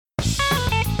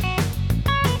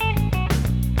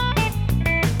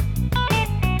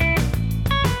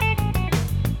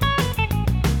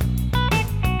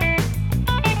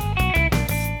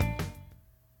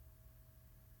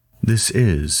This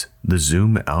is the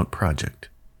Zoom Out Project.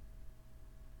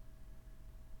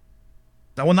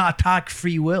 I will not attack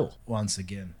free will once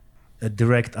again. A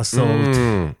direct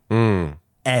assault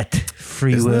at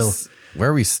free Isn't will. this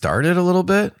where we started a little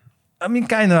bit? I mean,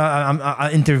 kind of,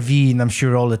 I intervene, I'm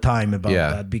sure, all the time about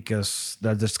Yeah. that because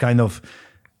that's kind of,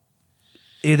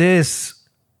 it is,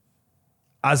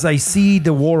 as I see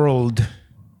the world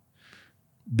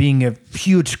being a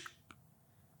huge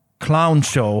clown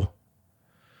show,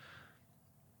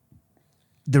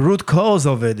 the root cause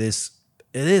of it is,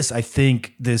 I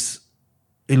think, this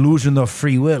illusion of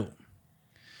free will.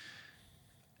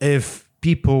 If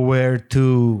people were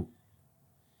to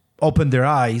open their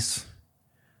eyes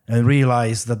and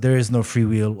realize that there is no free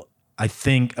will, I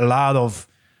think a lot of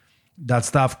that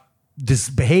stuff, this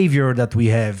behavior that we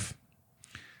have,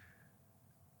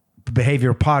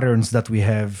 behavior patterns that we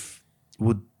have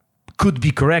could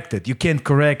be corrected. You can't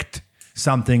correct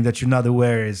something that you're not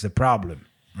aware is a problem,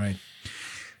 right?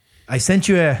 I sent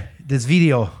you this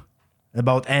video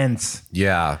about ants.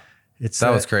 Yeah. That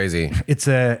was crazy. It's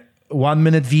a 1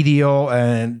 minute video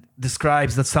and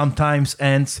describes that sometimes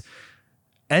ants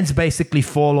basically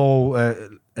follow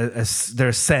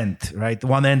their scent, right?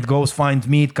 One ant goes, finds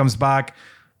meat, comes back,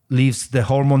 leaves the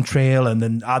hormone trail, and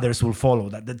then others will follow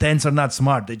that. The ants are not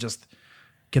smart. They just,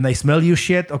 can I smell you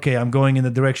shit? Okay, I'm going in the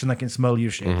direction I can smell you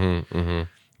shit.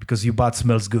 Because your butt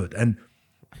smells good. And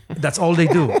that's all they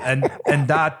do. And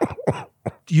that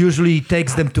usually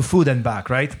takes them to food and back,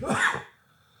 right?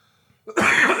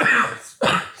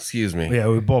 Excuse me. Yeah,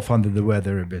 we're both under the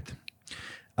weather a bit.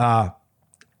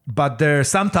 But there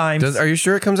sometimes... Are you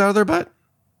sure it comes out of their butt?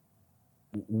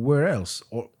 Where else?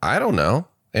 I don't know.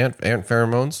 Ant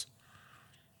pheromones?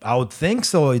 I would think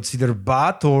so. It's either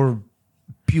butt or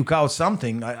puke out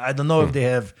something. I don't know if they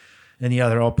have any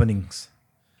other openings.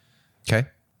 Okay.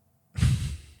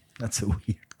 That's a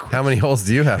weird question. How many holes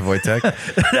do you have,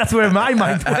 Wojtek? That's where my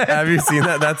mind went. Have you seen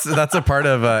that? That's a part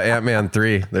of Ant-Man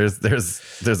 3.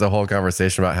 There's a whole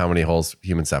conversation about how many holes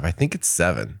humans have. I think it's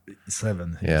 7.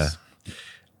 7. Yeah.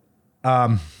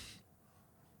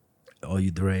 Oh,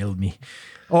 you derailed me.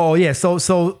 Oh, yeah. So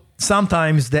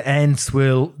sometimes the ants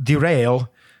will derail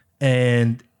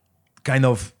and kind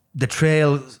of the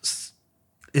trail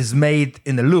is made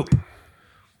in a loop.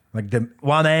 Like the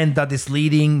one ant that is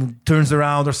leading turns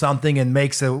around or something and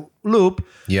makes a loop.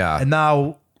 Yeah. And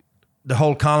now the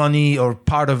whole colony or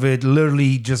part of it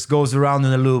literally just goes around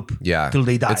in a loop till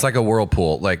they die. It's like a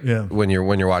whirlpool. Like Yeah. when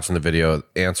you're watching the video,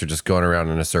 ants are just going around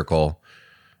in a circle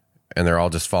and they're all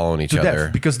just following each to other.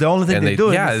 death, because the only thing And they're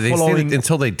doing they is stay following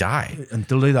until they die.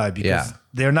 because Yeah.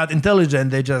 they're not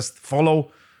intelligent. They just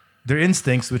follow their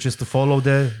instincts, which is to follow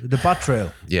the butt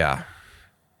trail. Yeah.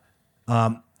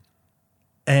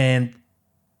 And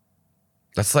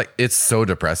That's like, it's so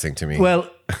depressing to me. well,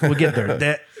 we'll get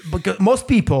there. Because most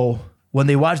people, when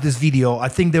they watch this video, I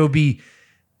think there will be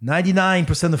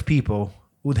 99% of people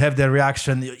would have their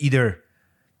reaction either,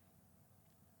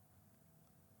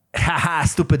 haha,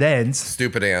 stupid ants,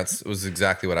 Stupid ants was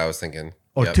exactly what I was thinking.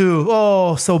 or Yep. 2,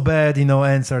 oh, so bad,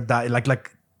 ants are dying,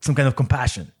 like some kind of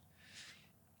compassion.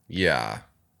 Yeah.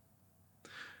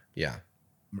 Yeah.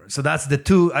 So that's the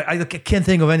 2. I can't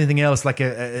think of anything else like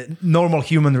a normal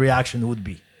human reaction would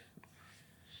be.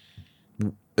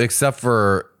 Except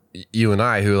for you and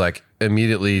I, who like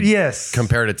immediately Yes.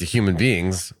 compared it to human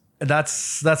beings.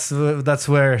 That's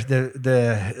where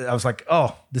the I was like,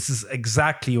 oh, this is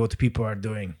exactly what people are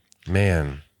doing.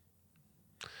 Man.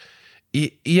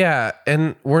 Yeah.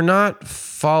 And we're not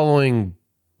following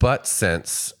butt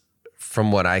sense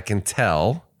from what I can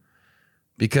tell,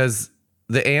 because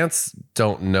the ants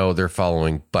don't know they're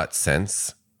following butt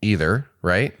sense either,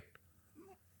 right?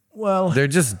 Well, They're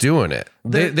just doing it.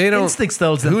 They don't. instincts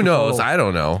tells them Who to knows? follow. I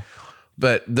don't know.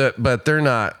 But they're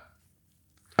not.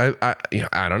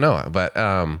 I don't know.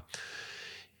 But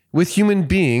with human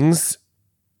beings,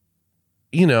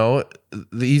 the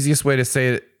easiest way to say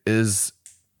it is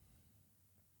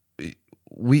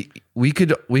we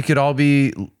could all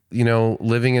be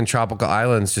living in tropical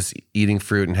islands, just eating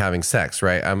fruit and having sex,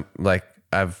 right?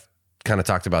 I've kind of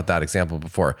talked about that example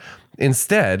before.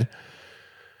 Instead,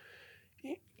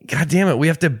 God damn it, we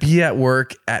have to be at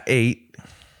work at 8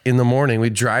 in the morning. We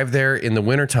drive there in the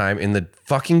wintertime in the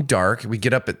fucking dark. We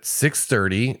get up at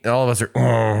 6:30 and all of us are,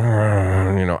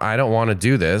 I don't want to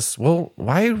do this. Well,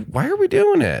 why are we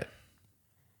doing it?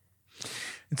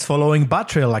 it's following butt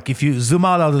trail. Like if you zoom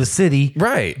out of the city,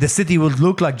 Right. the city would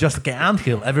look like just like an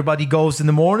anthill. Everybody goes in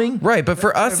the morning. Right, but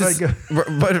for us, it's,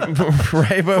 Following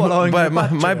but the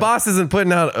butt my trail. boss isn't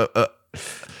putting out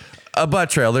a butt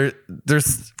trail.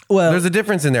 There's a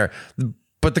difference in there.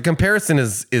 But the comparison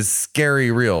is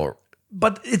scary real.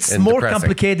 But it's And more depressing.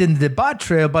 complicated in the bot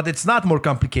trail, but it's not more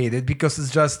complicated because it's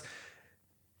just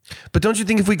But don't you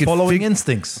think if we could following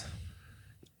instincts.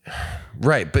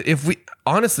 right? But if we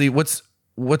honestly, what's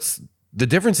the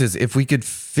difference is if we could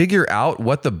figure out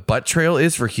what the butt trail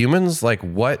is for humans, like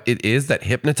what it is that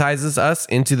hypnotizes us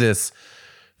into this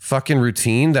fucking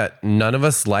routine that none of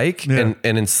us like and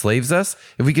enslaves us.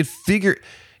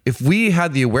 If we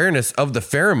had the awareness of the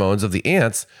pheromones of the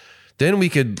ants, then we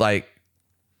could like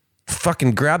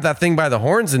fucking grab that thing by the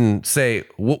horns and say,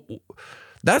 well,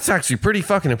 that's actually pretty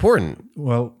fucking important.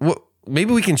 Well,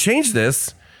 Maybe we can change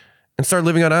this and start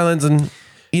living on islands and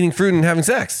eating fruit and having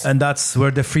sex. and that's where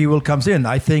the free will comes in.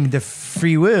 I think the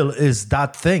free will is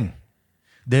that thing.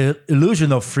 The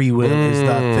illusion of free will is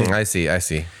that thing. I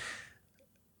see.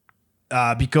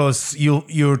 Because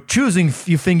you're choosing,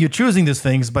 you think you're choosing these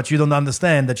things, but you don't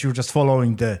understand that you're just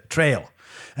following the trail.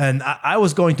 And I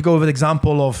was going to go with an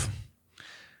example of,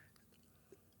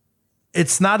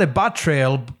 it's not a bot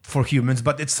trail for humans,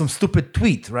 but it's some stupid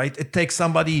tweet, right? It takes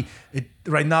somebody,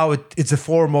 right now it's a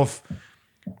form of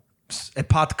a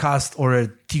podcast or a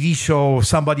TV show.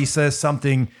 Somebody says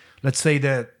something, let's say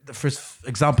the first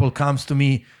example comes to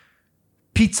me,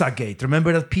 Pizzagate.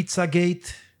 Remember that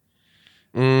Pizzagate?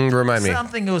 Remind me.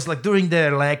 Something was like during the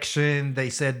election, they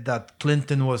said that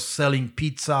Clinton was selling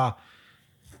pizza,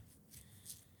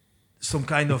 some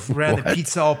kind of ran a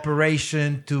pizza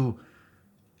operation to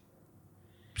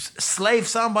slave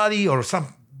somebody or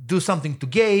do something to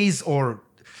gays or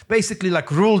basically like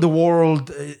rule the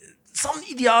world. Some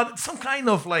idiot, some kind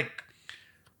of like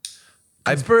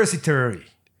conspiracy theory.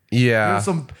 Yeah.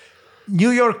 Some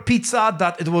New York pizza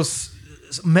that it was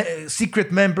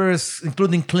secret members,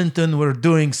 including Clinton, were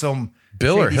doing some.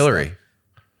 Bill or shady Hillary?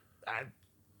 stuff.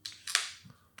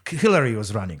 Hillary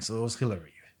was running, so it was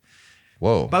Hillary.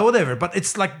 Whoa. But whatever. But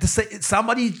it's like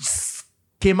somebody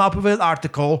came up with an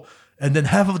article, and then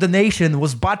half of the nation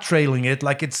was butt trailing it,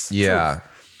 like it's yeah. truth.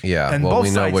 Yeah. And well, both we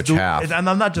know sides which do, half. and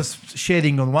I'm not just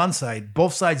shading on one side.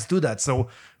 Both sides do that. So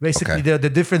basically, Okay. the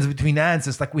difference between ants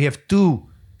is like we have two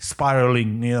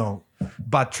spiraling,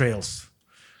 butt trails,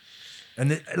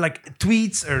 and like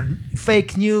tweets or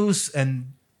fake news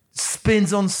and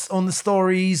spins on the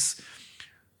stories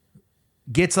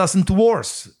gets us into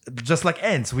wars, just like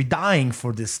ants. We're dying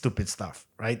for this stupid stuff,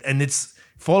 right? And it's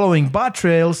following butt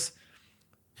trails.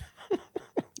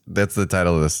 That's the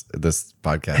title of this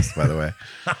podcast, by the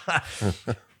way.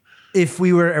 If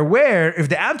we were aware, if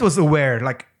the ant was aware,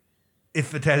 like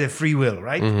if it had a free will,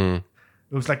 right? Mm-hmm.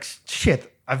 It was like,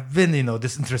 shit, I've been,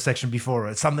 this intersection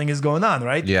before. Something is going on,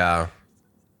 right? Yeah.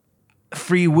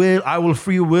 Free will, I will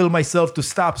free will myself to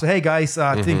stop. So, hey guys,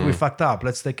 I Mm-hmm. think we fucked up.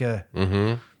 Let's take a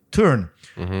turn.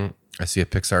 I see a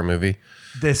Pixar movie.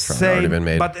 The same, already been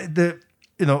made. but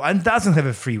and doesn't have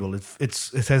a free will. It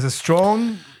has a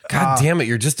strong. God damn it,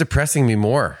 you're just depressing me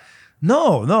more,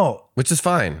 No. which is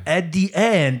fine. At the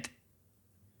end,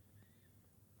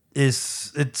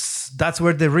 that's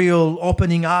where the real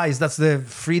opening eyes. That's the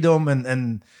freedom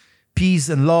and peace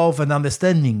and love and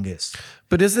understanding is.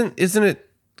 But isn't it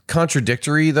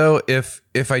contradictory though if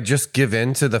I just give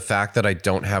in to the fact that I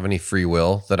don't have any free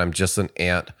will, that I'm just an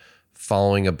ant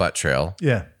following a butt trail,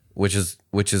 Yeah. which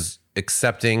is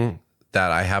accepting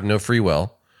that I have no free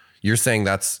will. You're saying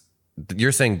that's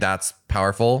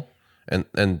powerful and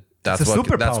that's It's a what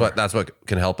superpower. that's what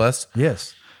can help us.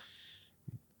 Yes.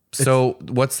 So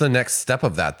what's the next step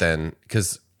of that then?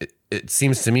 Because it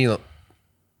seems to me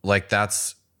like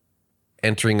that's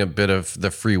entering a bit of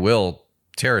the free will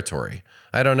territory.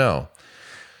 I don't know.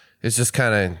 It's just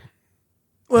kind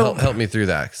of help me through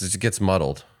that because it gets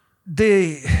muddled.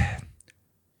 The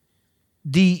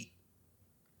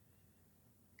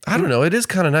I don't know. It is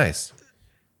kind of nice.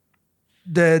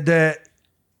 the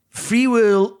free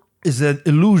will is an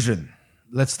illusion.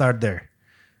 Let's start there.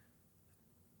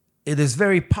 It is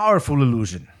very powerful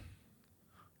illusion.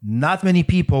 Not many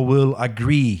people will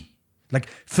agree. Like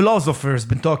philosophers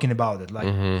been talking about it, like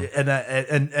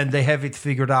and they have it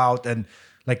figured out. And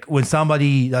like when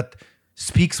somebody that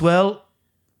speaks well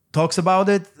talks about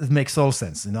it, it makes all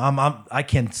sense. I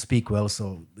can't speak well,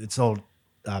 so it's all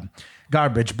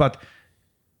garbage. But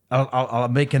I'll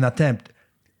make an attempt.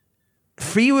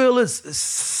 Free will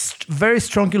is very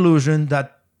strong illusion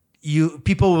that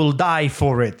people will die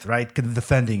for it, right?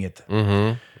 Defending it.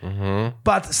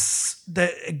 But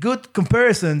the good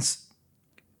comparisons,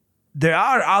 there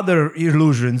are other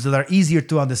illusions that are easier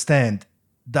to understand,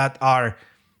 that are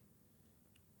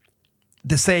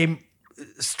the same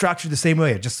structure, the same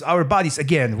way. Just our bodies,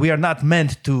 again, we are not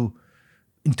meant to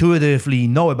intuitively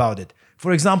know about it.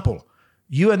 For example,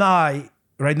 you and I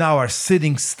right now are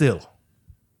sitting still,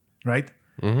 right?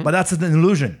 But that's an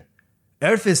illusion.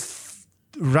 Earth is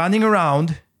running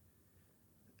around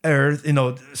Earth,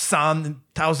 sun,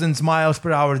 thousands miles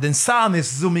per hour. Then sun is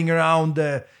zooming around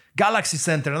the galaxy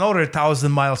center, another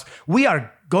 1,000 miles. We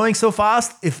are going so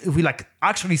fast. If we like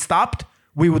actually stopped,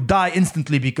 we would die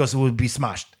instantly because we would be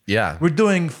smashed. Yeah. We're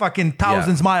doing fucking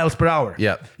thousands miles per hour.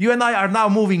 Yeah. You and I are now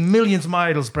moving millions of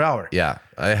miles per hour. Yeah.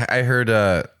 I heard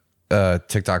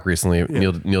TikTok recently,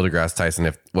 Neil deGrasse Tyson,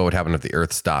 what would happen if the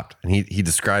Earth stopped. And he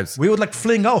describes... We would like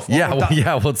fling off.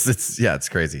 It's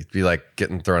crazy. It'd be like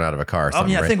getting thrown out of a car or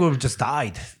something, I right? think we would just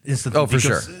died instantly. Oh, for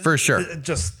sure.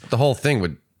 Just... The whole thing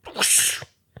would...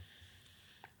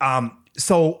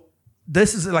 So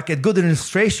this is like a good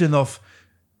illustration of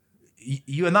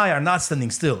you and I are not standing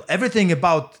still. Everything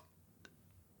about,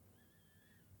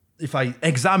 if I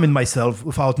examine myself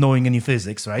without knowing any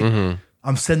physics, right?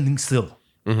 I'm standing still.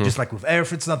 Just like with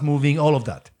Earth, it's not moving, all of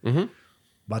that.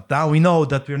 But now we know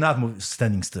that we're not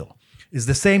standing still. It's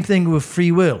the same thing with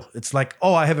free will. It's like,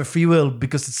 oh, I have a free will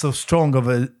because it's so strong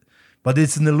but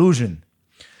it's an illusion.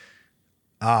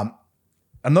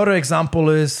 Another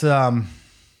example is, go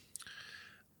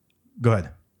ahead.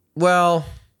 Well,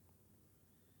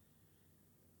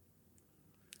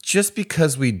 just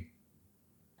because we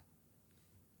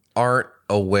aren't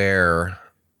aware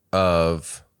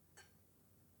of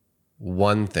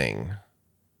one thing,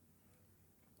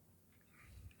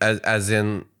 as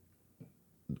in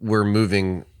we're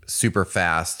moving super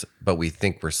fast, but we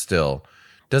think we're still,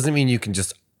 doesn't mean you can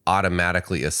just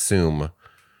automatically assume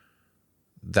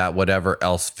that whatever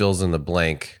else fills in the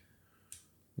blank,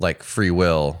 like free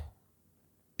will,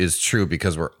 is true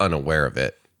because we're unaware of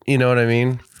it. You know what I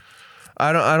mean?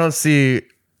 I don't see,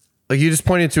 like, you just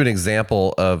pointed to an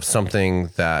example of something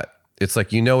that it's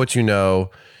like, you know what you know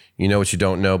what you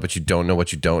don't know, but you don't know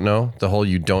what you don't know. The whole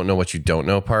you don't know what you don't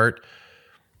know part.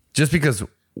 Just because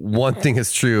one thing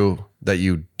is true that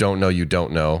you don't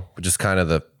know, which is kind of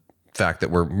the fact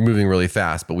that we're moving really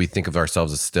fast, but we think of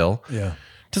ourselves as still. Yeah.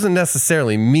 Doesn't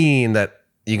necessarily mean that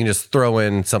you can just throw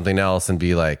in something else and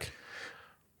be like,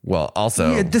 well,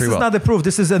 also. This is not the proof.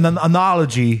 This is an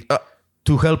analogy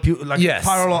to help you, like Yes.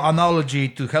 parallel analogy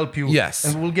to help you. Yes.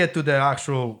 And we'll get to the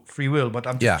actual free will, but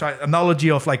I'm just trying analogy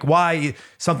of like why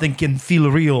something can feel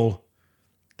real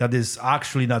that is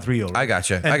actually not real. I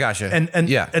gotcha.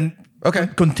 And Okay.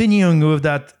 Continuing with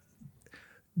that,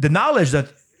 the knowledge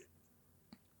that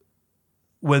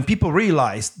when people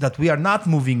realized that we are not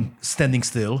moving, standing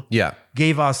still,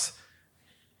 gave us,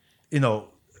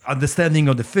 understanding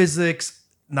of the physics.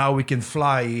 Now we can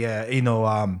fly,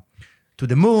 to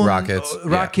the moon,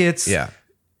 rockets. Yeah.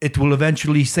 It will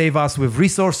eventually save us with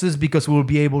resources because we'll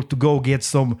be able to go get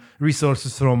some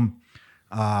resources from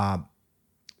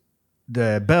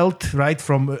the belt, right?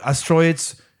 From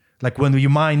asteroids. Like when you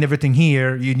mine everything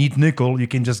here, you need nickel. You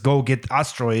can just go get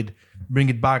asteroid, bring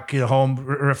it back home,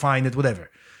 refine it, whatever.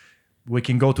 We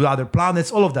can go to other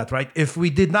planets, all of that, right? If we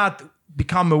did not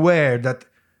become aware that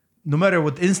no matter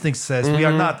what instinct says,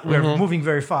 we're moving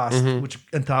very fast, which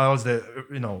entails the,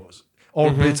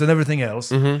 orbits and everything else,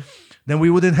 then we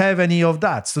wouldn't have any of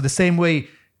that. So the same way,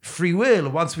 free will,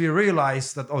 once we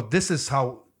realize that, this is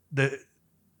how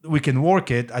we can work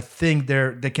it, I think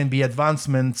there can be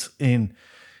advancements in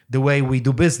the way we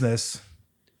do business,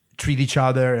 treat each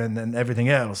other and everything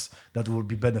else that will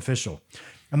be beneficial.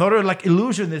 Another like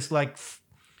illusion is like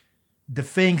the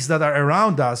things that are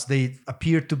around us, they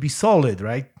appear to be solid,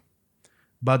 right?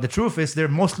 But the truth is they're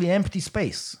mostly empty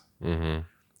space.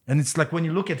 And it's like when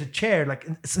you look at a chair, like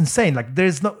it's insane. Like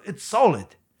it's solid.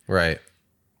 Right.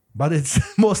 But it's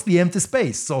mostly empty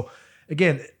space. So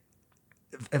again,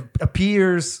 it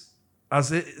appears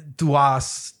to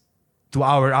us, to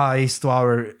our eyes, to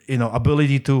our,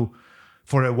 ability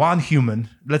for one human,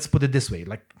 let's put it this way,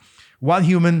 like one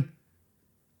human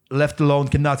left alone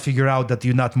cannot figure out that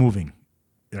you're not moving.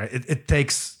 Right? It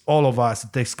takes all of us.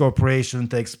 It takes corporation, it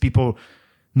takes people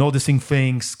noticing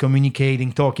things,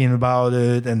 communicating, talking about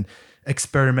it, and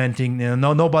experimenting.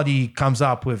 Nobody comes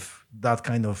up with that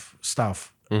kind of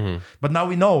stuff. But now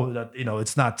we know that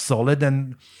it's not solid,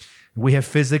 and we have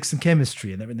physics and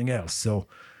chemistry and everything else. So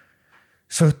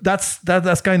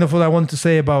that's kind of what I want to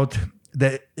say about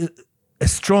a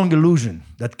strong illusion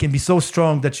that can be so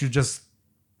strong that you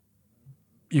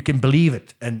can believe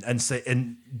it and say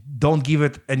and don't give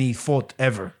it any thought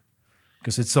ever,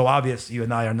 because it's so obvious you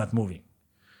and I are not moving.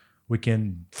 We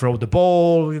can throw the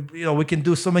ball, we can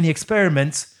do so many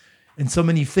experiments and so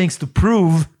many things to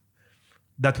prove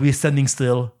that we're standing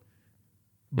still,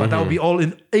 but that will be all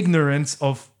in ignorance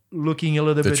of looking a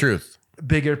little bit truth,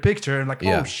 bigger picture and like,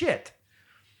 oh shit,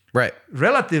 Right.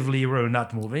 Relatively, we're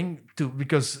not moving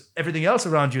because everything else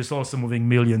around you is also moving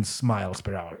millions miles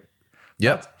per hour.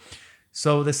 Yep.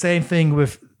 So the same thing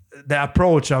with the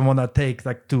approach I want to take,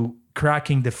 like to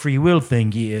cracking the free will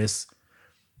thingy is,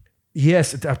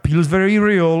 yes, it feels very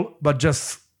real, but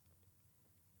just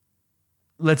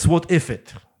let's what if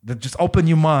it. Just open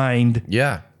your mind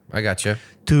Yeah. I got you.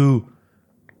 to,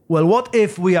 well, what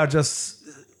if we are just,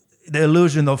 the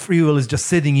illusion of free will is just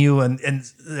sitting you and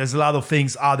there's a lot of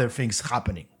things, other things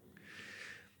happening.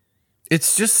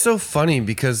 It's just so funny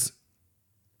because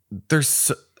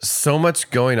there's so much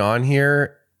going on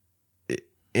here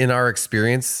in our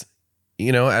experience,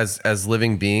 you know, as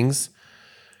living beings.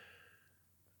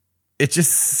 It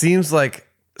just seems like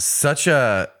such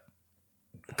a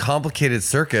complicated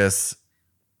circus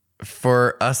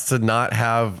for us to not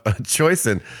have a choice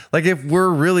in. Like, if we're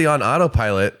really on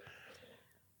autopilot,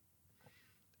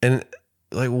 and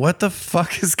like, what the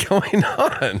fuck is going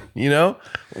on? You know,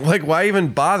 like, why even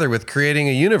bother with creating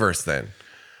a universe then?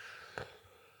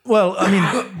 Well, I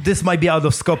mean, this might be out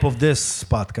of scope of this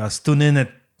podcast. Tune in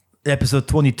at episode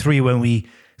 23 when we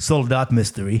solve that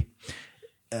mystery.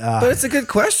 But it's a good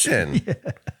question.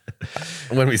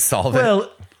 When we solve it.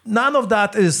 Well, none of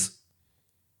that is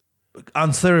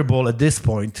answerable at this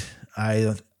point.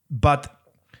 But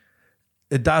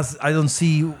it does. I don't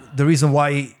see the reason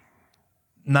why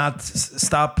not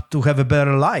stop to have a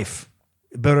better life,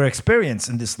 a better experience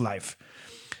in this life.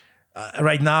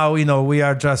 Right now, you know, we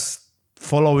are just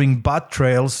following bad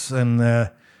trails, and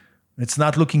it's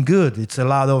not looking good. It's a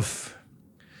lot of.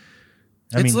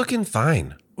 It's looking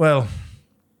fine. Well,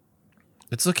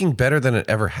 it's looking better than it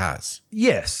ever has.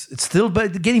 yes, it's still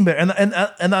getting better,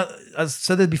 and I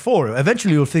said it before.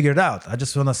 Eventually, you'll figure it out. I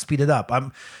just want to speed it up.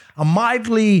 I'm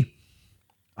mildly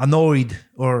annoyed,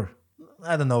 or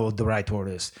I don't know what the right word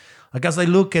is. I guess I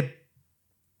look at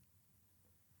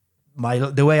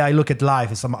the way I look at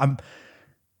life is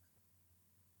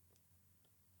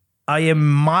I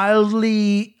am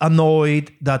mildly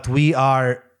annoyed that we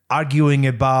are arguing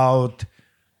about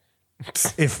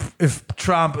if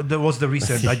Trump. That was the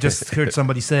recent. I just heard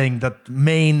somebody saying that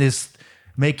Maine is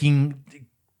making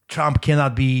Trump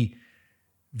cannot be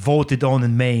voted on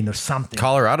in Maine or something.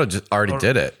 Colorado just already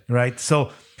did it. Right.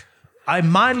 So I'm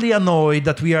mildly annoyed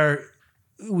that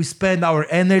we spend our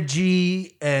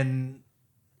energy and,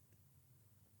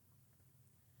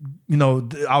 you know,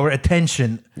 our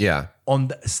attention Yeah.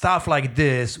 on stuff like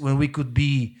this when we could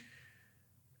be,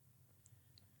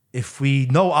 if we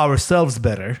know ourselves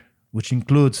better, which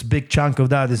includes big chunk of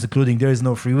that is including there is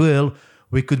no free will,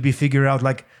 we could be figuring out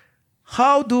like,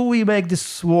 how do we make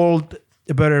this world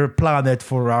a better planet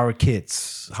for our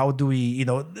kids? How do we, you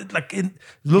know, like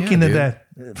looking at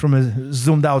that from a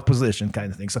zoomed out position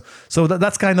kind of thing. So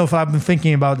that's kind of I've been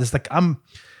thinking about this. Like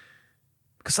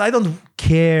because I don't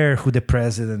care who the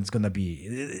president's gonna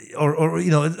be, or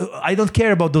you know, I don't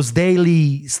care about those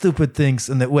daily stupid things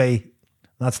in that way.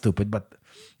 Not stupid, but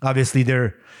obviously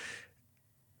they're.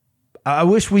 I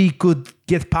wish we could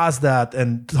get past that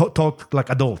and talk like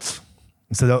adults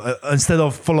instead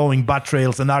of following bad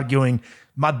trails and arguing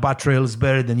my bad trail is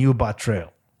better than your bad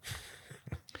trail.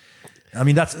 I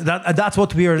mean that's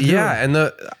what we are doing. Yeah,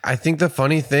 and I think the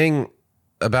funny thing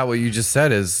about what you just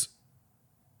said is,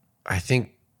 I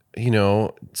think, you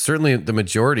know, certainly the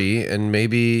majority, and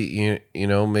maybe you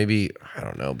know maybe I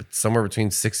don't know, but somewhere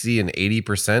between 60 and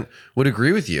 80% would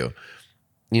agree with you.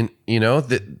 You know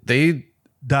that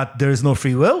there is no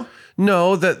free will?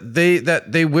 No, that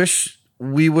they wish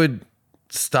we would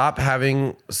stop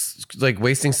having like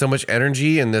wasting so much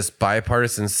energy in this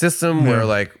bipartisan system where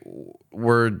like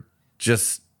we're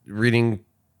just reading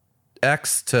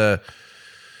X to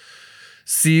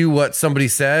see what somebody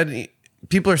said.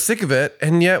 People are sick of it,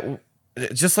 and yet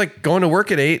just like going to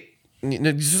work at 8,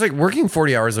 just like working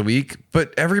 40 hours a week,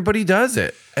 but everybody does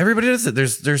it. Everybody does it.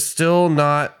 There's still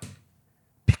not.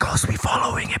 Because we're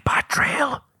following a bad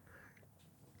trail.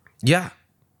 Yeah.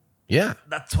 Yeah.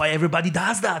 That's why everybody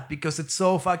does that, because it's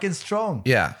so fucking strong.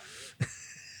 Yeah.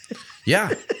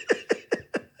 Yeah.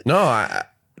 No,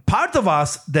 part of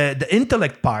us, the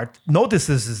intellect part,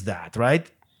 notices is that, right?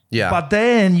 Yeah. But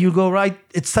then you go, right,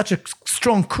 it's such a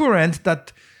strong current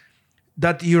that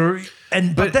you're,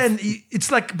 but then it's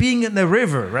like being in a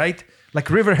river, right? Like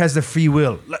river has a free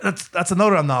will. That's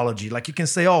another analogy. Like you can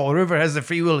say, oh, a river has a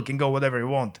free will. It can go whatever you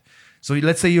want. So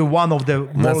let's say you're one of the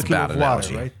molecules of water,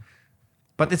 analogy. Right?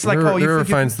 But it's like, the river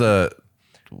finds the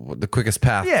quickest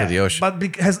path to the ocean. But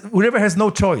because river has no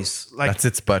choice. Like that's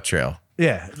its butt trail.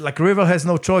 Yeah, like river has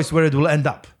no choice where it will end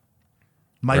up.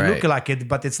 Might look like it,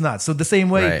 but it's not. So the same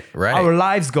way our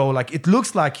lives go, like it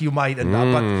looks like you might end up,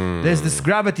 but there's this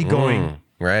gravity going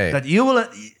Right. That you will,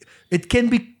 it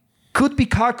could be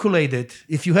calculated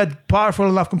if you had powerful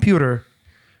enough computer.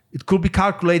 It could be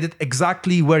calculated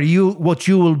exactly what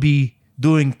you will be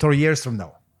doing 3 years from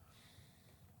now.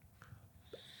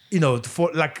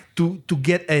 To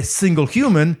get a single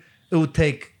human, it would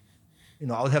take,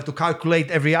 I would have to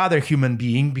calculate every other human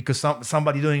being because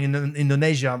somebody doing in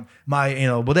Indonesia,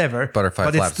 whatever. Butterfly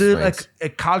but it's flaps still wings. a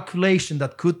calculation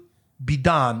that could be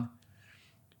done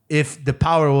if the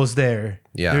power was there.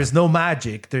 Yeah. There's no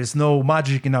magic. There's no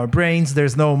magic in our brains.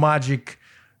 There's no magic.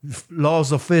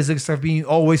 Laws of physics are being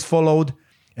always followed.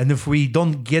 And if we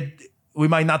we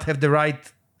might not have the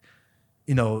right,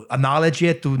 knowledge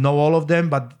yet to know all of them,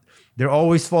 but they're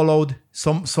always followed.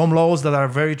 Some laws that are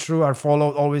very true are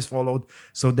always followed.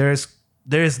 So there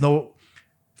is no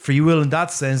free will in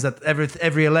that sense that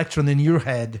every electron in your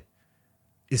head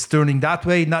is turning that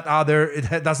way, not other.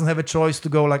 It doesn't have a choice to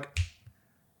go like.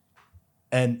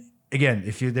 And again,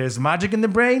 if there's magic in the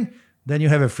brain, then you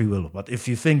have a free will. But if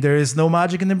you think there is no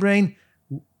magic in the brain,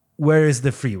 where is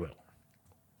the free will?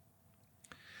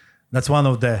 That's one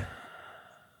of the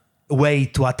way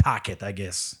to attack it, I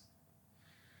guess.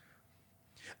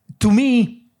 To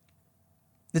me,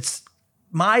 it's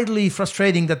mildly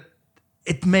frustrating that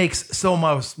it makes so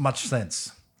much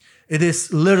sense. It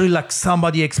is literally like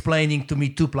somebody explaining to me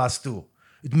 2 + 2.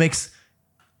 It makes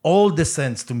all the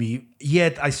sense to me,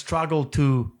 yet I struggle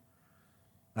to,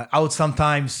 I would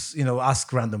sometimes,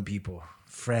 ask random people,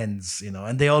 friends,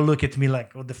 and they all look at me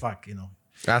like, what the fuck,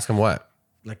 Ask them what?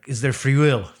 like, is there free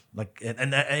will? Like,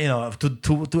 and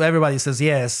to everybody says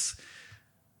yes.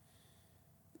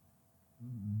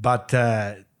 But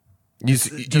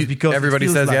Just because everybody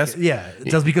says like yes? it. Yeah,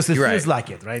 just because it You're feels right. like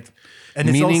it, right? And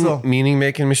it's also meaning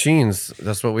making machines.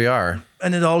 That's what we are.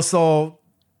 and it also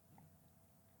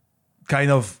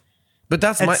kind of But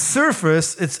that's at my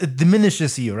surface it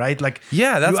diminishes you, right? Like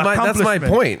that's your my accomplishment.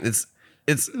 point.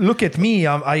 It's Look at me,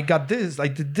 I got this, I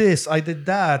did this, I did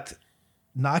that.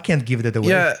 No, I can't give it away.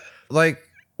 yeah, like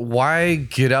why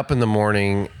get up in the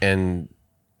morning and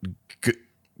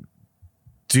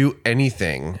do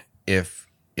anything if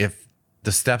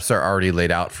the steps are already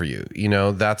laid out for you?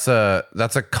 That's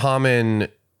a common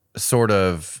sort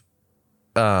of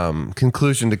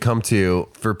conclusion to come to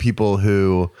for people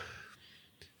who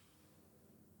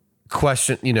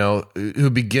question, who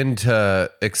begin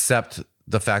to accept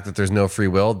the fact that there's no free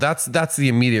will. That's the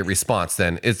immediate response.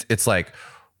 Then it's like,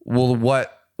 well,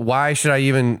 why should I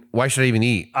even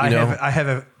eat? I have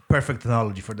a perfect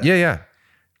analogy for that. Yeah.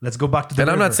 Let's go back to the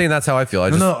And I'm not river. saying that's how I feel.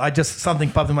 I just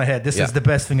something popped in my head. This Yeah. is the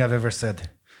best thing I've ever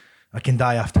said. I can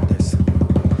die after this.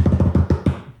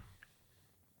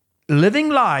 Living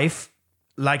life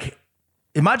like,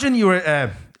 imagine you're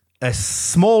a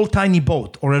small tiny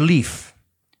boat or a leaf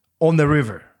on the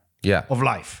river Yeah. of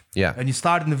life. Yeah. And you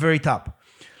start in the very top.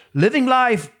 Living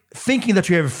life thinking that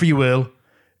you have free will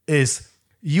is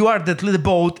you are that little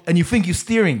boat and you think you're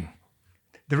steering.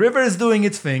 The river is doing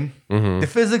its thing. Mm-hmm. The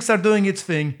physics are doing its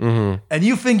thing. And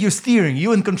you think you're steering.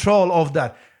 You're in control of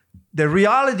that. The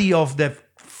reality of the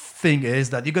thing is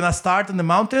that you're going to start in the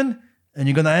mountain and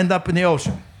you're going to end up in the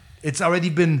ocean. It's already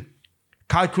been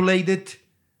calculated.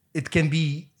 It can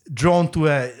be drawn to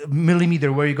a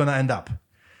millimeter where you're going to end up.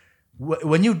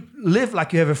 When you live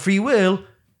like you have a free will,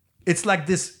 it's like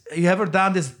this. You ever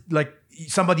done this, like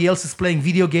somebody else is playing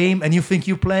video game and you think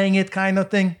you're playing it kind of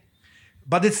thing?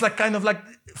 But it's like kind of like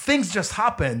things just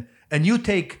happen and you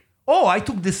take, I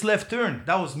took this left turn.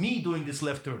 That was me doing this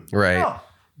left turn. Right. No,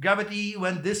 gravity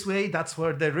went this way. That's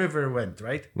where the river went,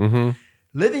 right? Mm-hmm.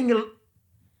 Living a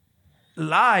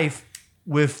life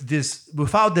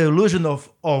without the illusion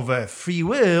of free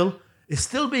will is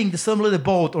still being the same little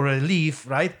boat or a leaf,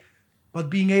 right? But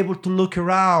being able to look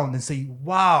around and say,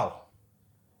 wow,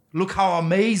 look how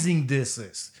amazing this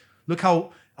is. Look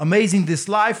how amazing this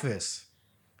life is.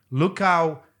 Look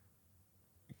how,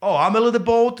 I'm a little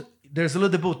boat. There's a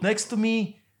little boat next to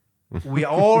me. We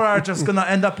all are just going to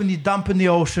end up in the dump in the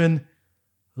ocean.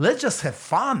 Let's just have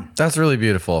fun. That's really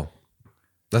beautiful.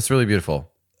 That's really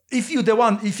beautiful. If you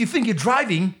think you're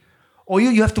driving, or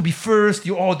you have to be first,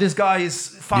 this guy is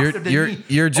faster than me.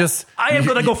 I am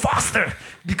going to go faster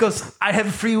because I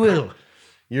have free will.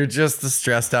 You're just the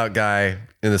stressed out guy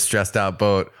in the stressed out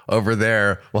boat over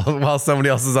there while somebody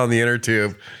else is on the inner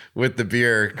tube with the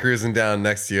beer cruising down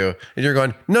next to you. And you're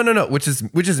going, no, which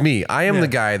is me. I am the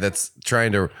guy that's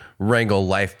trying to wrangle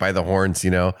life by the horns,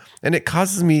 and it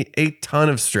causes me a ton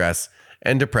of stress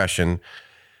and depression.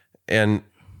 And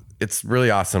it's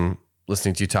really awesome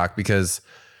listening to you talk because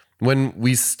when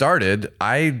we started,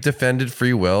 I defended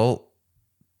free will,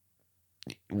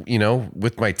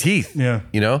 with my teeth, Yeah.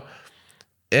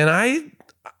 and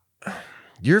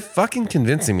You're fucking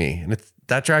convincing me, and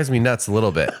that drives me nuts a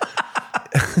little bit.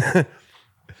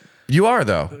 You are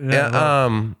though.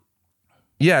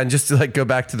 Yeah, and just to like go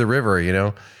back to the river, you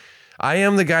know, I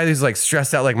am the guy who's like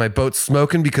stressed out, like my boat's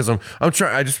smoking because I'm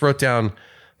trying. I just wrote down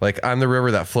like I'm the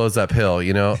river that flows uphill.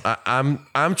 You know,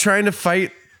 I'm trying to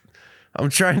fight. I'm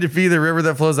trying to be the river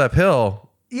that flows uphill.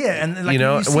 Yeah, and like, you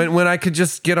know, when I could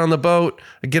just get on the boat,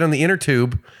 get on the inner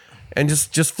tube, and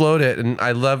just float it. And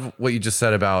I love what you just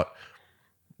said about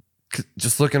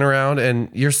just looking around. And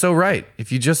you're so right.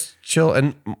 If you just chill,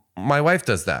 and my wife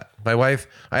does that. My wife,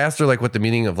 I asked her like what the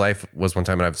meaning of life was one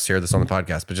time, and I've shared this on the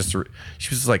podcast. But she was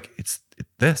just like, it's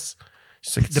this.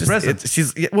 She's like, it's the present.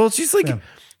 She's like,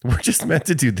 we're just meant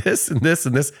to do this and this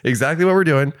and this. Exactly what we're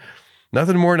doing.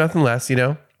 Nothing more, nothing less. You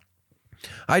know.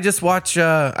 I just watch.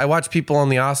 I watch people on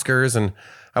the Oscars, and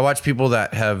I watch people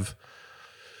that have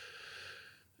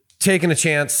taken a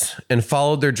chance and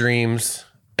followed their dreams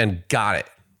and got it.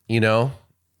 You know,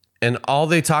 and all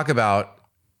they talk about,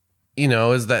 you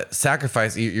know, is that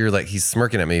sacrifice. You're like, he's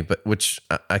smirking at me, but which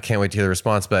I can't wait to hear the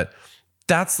response. But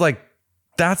that's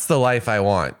the life I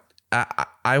want.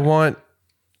 I want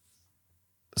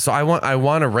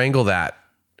to wrangle that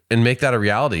and make that a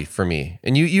reality for me.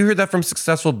 And you hear that from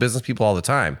successful business people all the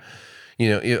time, you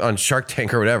know, on Shark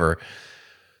Tank or whatever.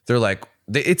 They're like,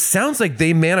 it sounds like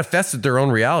they manifested their own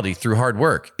reality through hard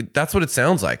work. That's what it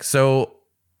sounds like. So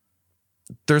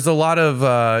there's a lot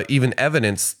of even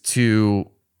evidence to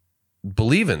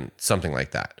believe in something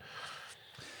like that.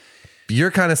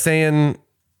 You're kind of saying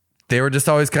they were just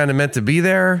always kind of meant to be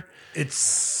there.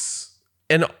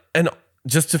 And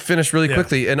just to finish really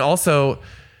quickly, and also,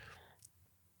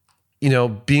 you know,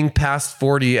 being past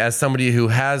 40 as somebody who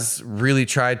has really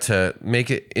tried to make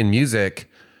it in music,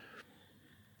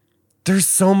 there's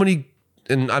so many,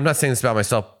 and I'm not saying this about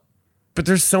myself, but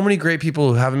there's so many great people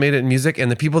who haven't made it in music, and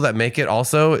the people that make it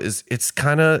also it's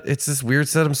this weird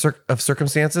set of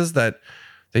circumstances that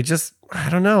they just, I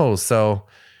don't know. So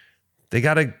they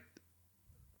got an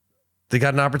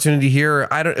opportunity here.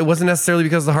 It wasn't necessarily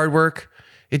because of the hard work.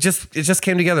 It just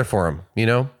came together for them, you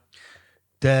know?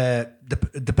 The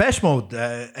Depeche Mode,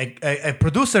 a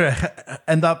producer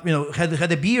ended up, you know,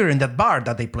 had a beer in that bar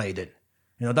that they played in.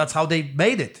 You know, that's how they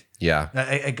made it. Yeah.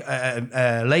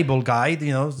 A label guy,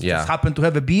 you know, just happened to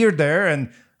have a beer there,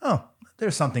 and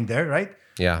there's something there, right?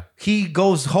 Yeah. He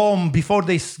goes home before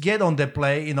they get on the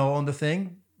play, you know, on the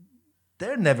thing.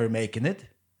 They're never making it.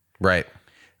 Right.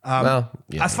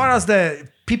 As far as the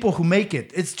people who make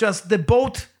it, it's just the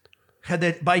boat had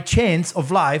it by chance of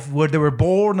life where they were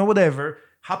born or whatever,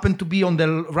 happened to be on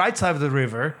the right side of the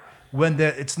river when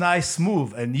it's nice,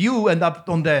 smooth, and you end up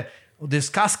on this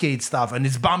cascade stuff, and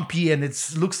it's bumpy, and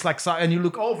it looks like, and you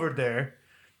look over there,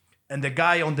 and the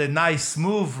guy on the nice,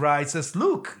 smooth ride says,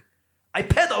 "Look, I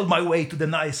pedaled my way to the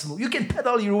nice, smooth. You can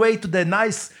pedal your way to the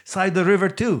nice side of the river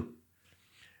too."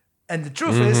 And the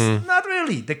truth is, not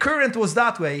really. The current was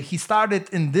that way. He started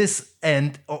in this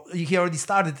end. He already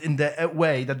started in the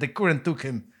way that the current took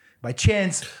him by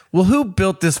chance. Well, who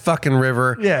built this fucking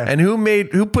river? Yeah. And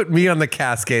who put me on the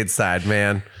Cascade side,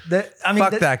 man?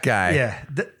 Fuck that guy. Yeah.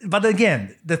 But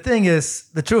again,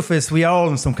 the truth is, we are all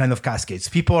in some kind of cascades.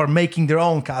 People are making their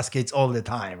own cascades all the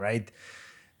time, right?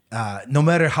 No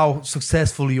matter how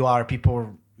successful you are,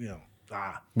 people, you know.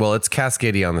 Well, it's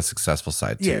cascadey on the successful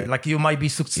side too. Yeah, like you might be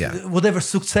whatever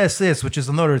success is, which is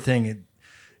another thing.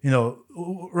 You know,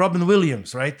 Robin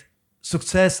Williams, right?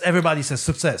 Success. Everybody says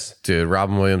success. Dude,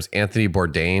 Robin Williams, Anthony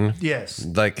Bourdain. Yes,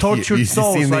 like tortured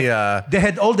souls. Seen like, they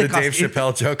had all the Dave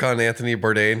Chappelle joke on Anthony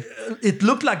Bourdain. It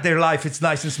looked like their life. It's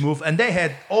nice and smooth, and they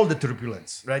had all the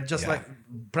turbulence, right? Just like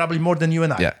probably more than you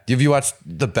and I. Yeah. Have you watched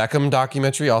the Beckham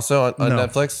documentary also on No.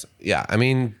 Netflix? Yeah. I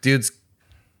mean, dude's,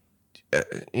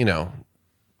 you know,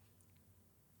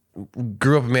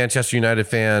 grew up a Manchester United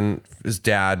fan. His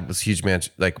dad was a huge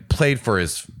played for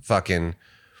his fucking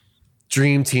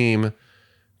dream team,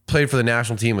 played for the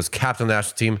national team, was captain of the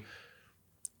national team.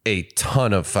 A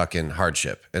ton of fucking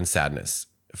hardship and sadness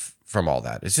from all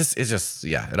that. It's just,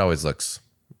 it always looks.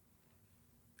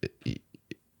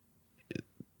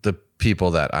 The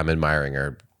people that I'm admiring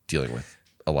are dealing with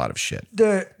a lot of shit.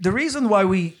 The reason why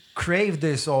we crave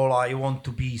this all, I want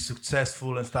to be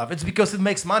successful and stuff, it's because it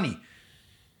makes money.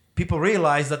 People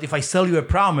realize that if I sell you a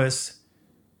promise,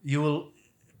 you will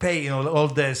pay, you know, all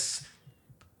this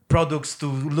products to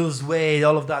lose weight,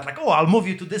 all of that. Like, I'll move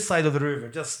you to this side of the river.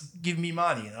 Just give me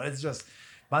money. You know, it's just a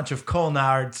bunch of con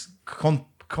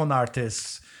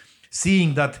artists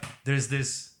seeing that there's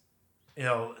this, you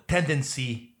know,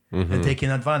 tendency and taking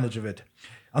advantage of it.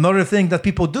 Another thing that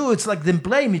people do, it's like they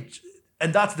blame it.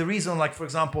 And that's the reason, like, for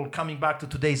example, coming back to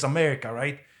today's America,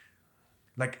 right?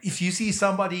 Like if you see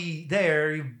somebody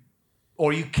there,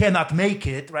 or you cannot make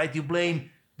it, right? You blame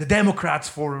the Democrats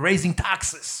for raising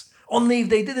taxes. Only if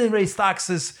they didn't raise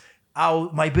taxes,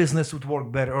 how my business would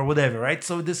work better or whatever, right?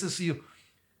 So this is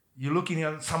you're looking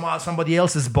at somebody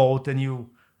else's boat, and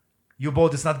your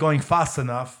boat is not going fast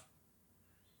enough.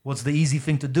 What's the easy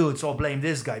thing to do? It's all blame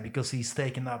this guy because he's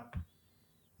taking up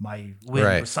my win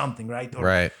or something, right?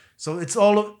 Right. So it's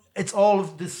all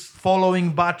of this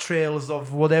following bad trails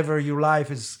of whatever your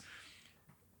life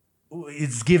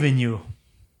it's giving you.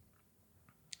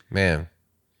 Man.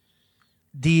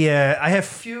 I have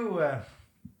few.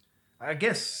 I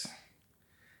guess.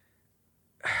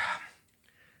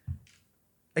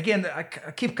 Again, I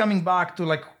keep coming back to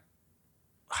like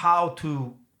how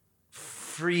to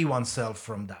free oneself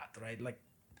from that, right? Like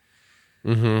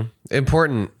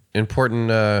important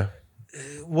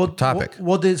what topic.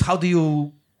 What is? How do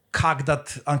you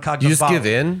uncock You the just valve? give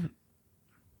in.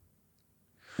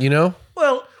 You know,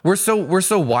 Well, we're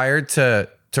so wired to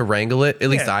wrangle it. At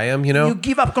least yeah, I am. You know, you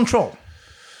give up control.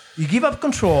 You give up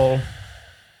control,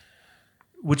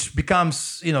 which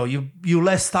becomes you're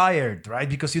less tired, right?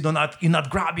 Because you're not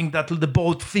grabbing the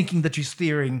boat, thinking that you're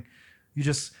steering.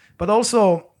 But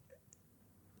also,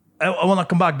 I want to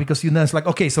come back because it's like,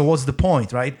 okay, so what's the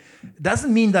point, right? It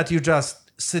doesn't mean that you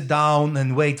just sit down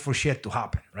and wait for shit to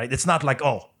happen, right? It's not like,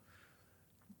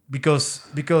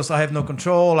 because I have no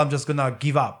control, I'm just gonna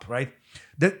give up, right?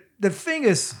 The thing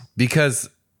is, because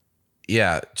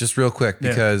just real quick,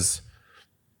 because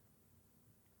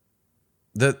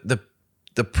the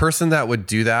person that would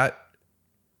do that,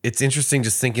 it's interesting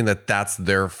just thinking that that's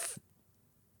their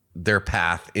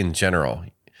path in general.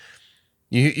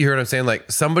 You hear what I'm saying?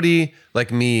 Like somebody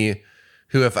like me,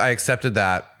 who if I accepted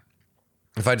that,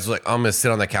 if I just like, I'm gonna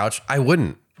sit on the couch, I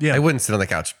wouldn't. Yeah. I wouldn't sit on the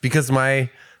couch because my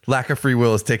lack of free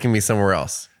will is taking me somewhere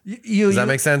else. Does that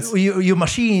make sense? Your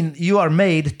machine, you are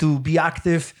made to be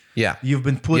active. Yeah. You've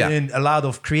been put in a lot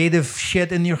of creative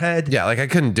shit in your head. Yeah, like I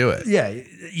couldn't do it. Yeah,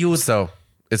 you would. So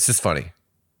it's just funny.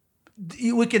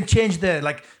 We can change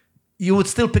you would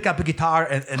still pick up a guitar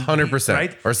and 100%.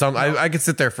 right? Or some, I could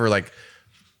sit there for like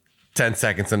 10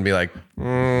 seconds and be like,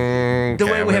 the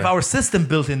way we have our system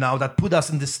built in now that put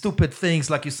us in the stupid things,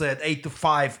 like you said, 8 to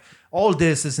 5, all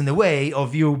this is in the way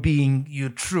of you being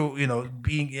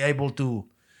being able to.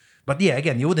 But yeah,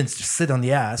 again, you wouldn't just sit on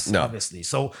the ass, obviously.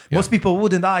 So most people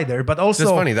wouldn't either. But also, it's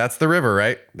just funny. That's the river,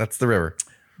 right? That's the river.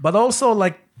 But also,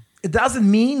 like, it doesn't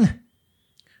mean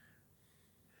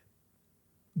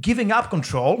giving up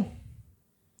control.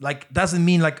 Like, doesn't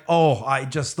mean like, I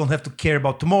just don't have to care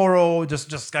about tomorrow.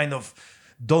 Just kind of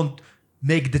don't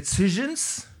make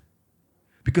decisions.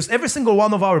 Because every single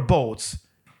one of our boats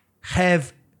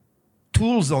have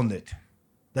tools on it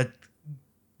that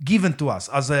given to us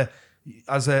as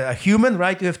a human,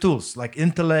 right? You have tools like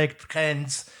intellect,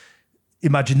 hands,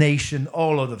 imagination,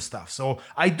 all of the stuff. So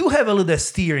I do have a little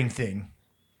steering thing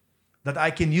that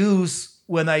I can use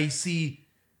when I see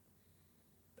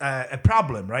a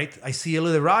problem, right? I see a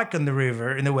little rock on the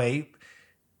river in a way.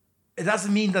 It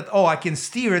doesn't mean that, I can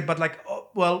steer it, but like,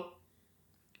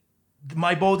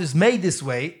 my boat is made this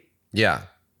way. Yeah.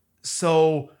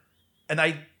 So, So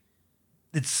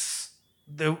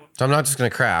I'm not just going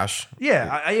to crash.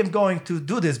 Yeah, I am going to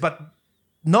do this, but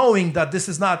knowing that this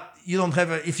is not, you don't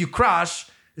have if you crash,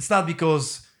 it's not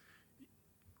because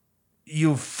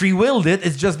you free-willed it,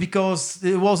 it's just because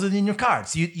it wasn't in your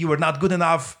cards. You were not good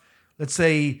enough. Let's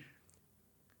say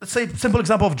simple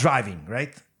example of driving,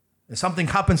 right? If something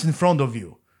happens in front of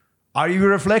you, are your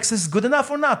reflexes good enough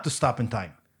or not to stop in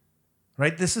time?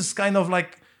 Right? This is kind of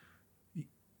like,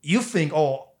 you think,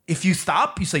 if you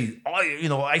stop, you say,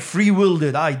 I free-willed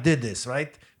it, I did this,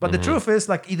 right? But the truth is,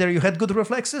 like, either you had good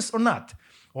reflexes or not.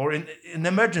 Or in an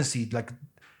emergency, like,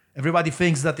 everybody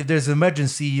thinks that if there's an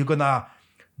emergency, you're gonna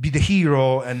be the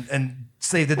hero and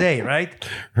save the day, right?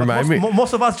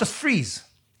 Most of us just freeze.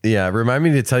 Yeah, remind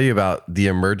me to tell you about the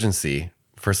emergency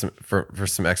for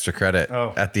some extra credit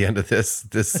at the end of this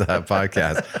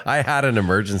podcast. I had an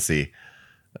emergency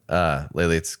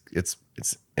lately. It's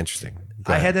interesting.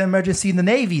 I had an emergency in the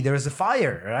Navy. There was a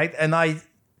fire, right? And I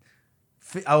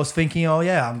was thinking,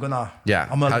 I'm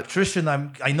an electrician.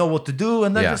 I know what to do,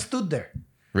 and I just stood there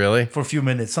really for a few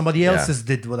minutes. Somebody else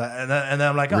did what and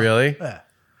I'm like, really? Yeah.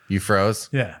 You froze?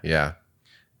 Yeah. Yeah.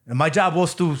 And my job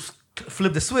was to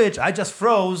flip the switch. I just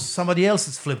froze. Somebody else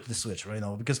has flipped the switch, right?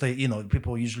 Because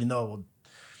people usually know.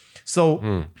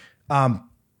 So,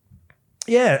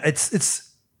 it's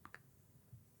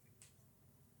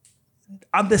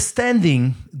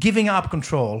understanding, giving up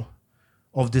control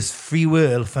of this free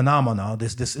will phenomena,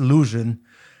 this illusion,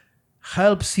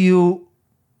 helps you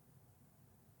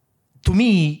to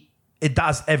me, it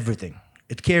does everything.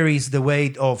 It carries the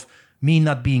weight of me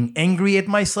not being angry at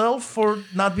myself for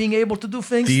not being able to do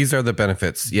things. These are the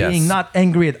benefits. Yes. Being not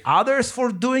angry at others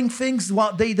for doing things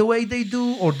the way they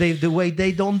do or the way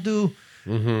they don't do.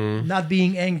 Mm-hmm. Not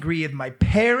being angry at my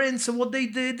parents and what they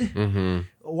did. Mm-hmm.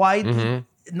 Why?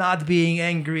 Not being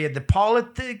angry at the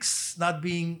politics. Not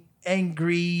being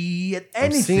angry at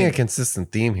anything. I'm seeing a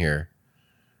consistent theme here.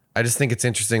 I just think it's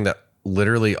interesting that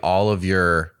literally all of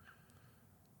your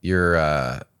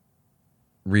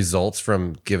results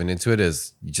from giving into it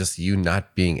is just you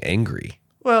not being angry.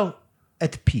 Well,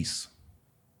 at peace.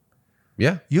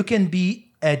 Yeah. You can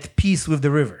be at peace with the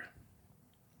river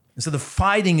instead of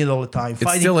fighting it all the time. It's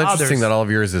Fighting still interesting others. that all of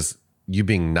yours is you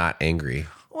being not angry.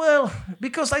 Well,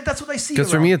 because that's what I see. Because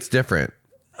for around. me, it's different.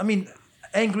 I mean,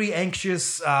 angry,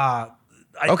 anxious.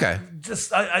 Okay.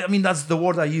 I mean, that's the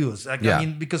word I use. Yeah. I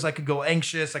mean, because I could go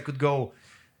anxious. I could go.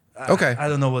 Okay. I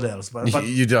don't know what else, but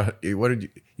You don't. What did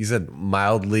you said?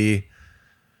 Mildly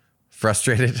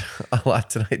frustrated a lot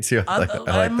tonight too. I like I'm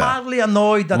that. mildly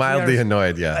annoyed. That Mildly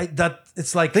annoyed. Yeah. that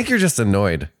it's like I think you're just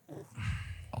annoyed.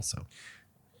 Also.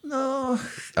 no.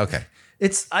 Okay.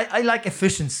 It's I like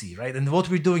efficiency, right? And what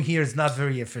we're doing here is not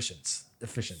very efficient.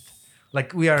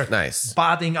 Like we are Nice.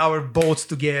 batting our boats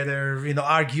together,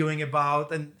 arguing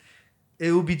about, and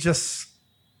it would be just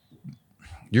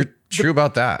You're true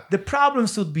about that. the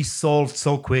problems would be solved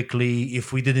so quickly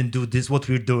if we didn't do this. What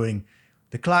we're doing,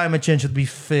 the climate change would be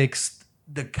fixed,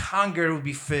 the hunger would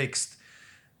be fixed.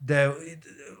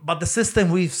 But the system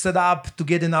we've set up to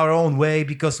get in our own way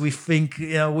because we think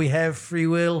we have free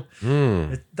will.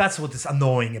 That's what is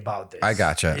annoying about this. I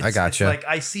gotcha. It's like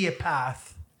I see a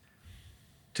path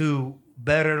to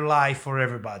better life for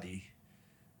everybody.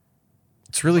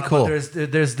 It's really cool.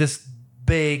 But there's this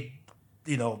big,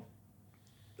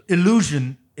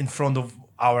 illusion in front of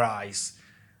our eyes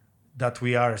that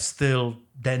we are still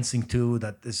dancing to.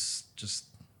 That is just.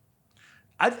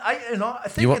 I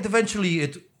think eventually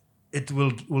it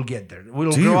will get there.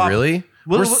 We'll Do grow you up. really?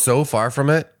 We're so far from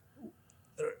it.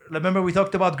 Remember we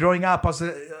talked about growing up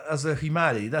as a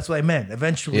humanity. That's what I meant.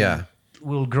 Eventually, Yeah.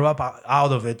 we'll grow up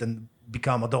out of it and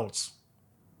become adults.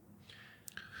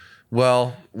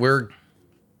 Well, we're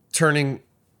turning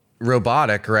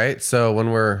robotic, right? So when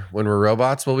we're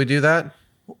robots, will we do that?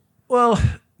 Well,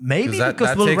 maybe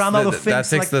because we'll run out of things. That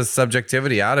takes the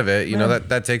subjectivity out of it. You know,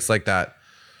 that takes like that.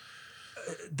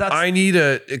 That's, I need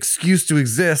an excuse to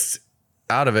exist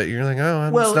out of it. You're like, oh,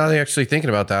 I'm just not actually thinking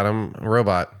about that. I'm a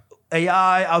robot.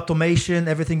 AI, automation,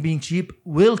 everything being cheap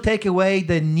will take away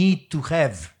the need to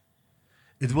have.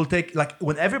 It will take, like,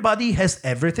 when everybody has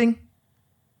everything,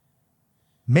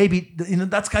 maybe,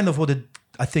 that's kind of what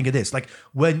I think it is. Like,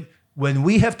 when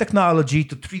we have technology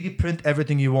to 3D print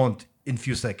everything you want in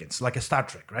few seconds, like a Star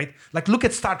Trek, right? Like, look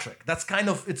at Star Trek. That's kind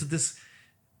of, it's this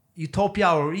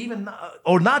utopia or even,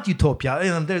 or not utopia.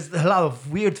 There's a lot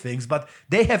of weird things, but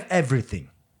they have everything.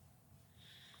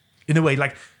 In a way,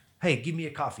 like, hey, give me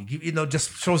a coffee.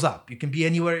 Just shows up. You can be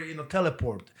anywhere,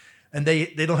 teleport. And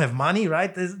they don't have money,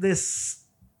 right?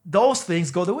 Those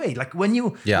things go away. Like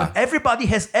when everybody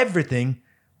has everything,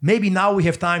 maybe now we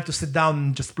have time to sit down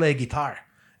and just play a guitar.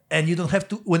 And you don't have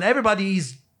to, when everybody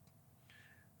is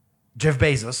Jeff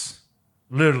Bezos,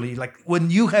 literally, like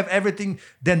when you have everything,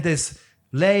 then this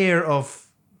layer of,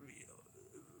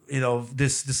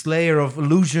 this layer of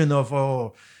illusion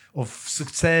of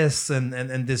success and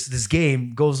this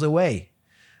game goes away.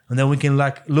 And then we can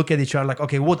like look at each other like,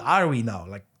 okay, what are we now?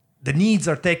 Like the needs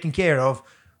are taken care of.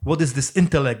 What is this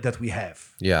intellect that we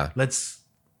have? Yeah. Let's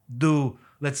do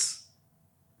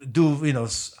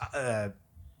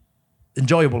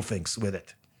enjoyable things with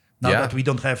it. Now that we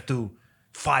don't have to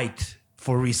fight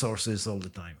for resources all the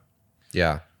time.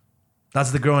 Yeah.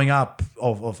 That's the growing up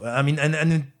of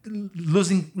and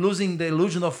losing the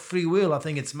illusion of free will. I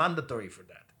think it's mandatory for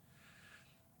that.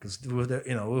 Because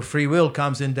with free will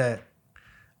comes in that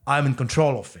I'm in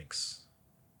control of things.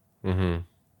 Mm-hmm.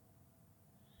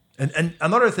 And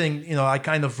another thing, I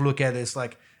kind of look at is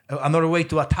like another way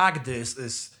to attack this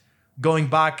is going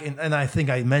back, and I think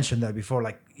I mentioned that before,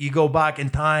 like you go back in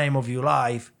time of your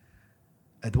life,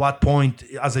 at what point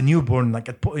as a newborn, like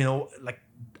like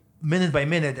minute by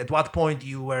minute, at what point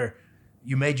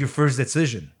you made your first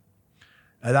decision.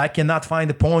 And I cannot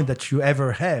find a point that you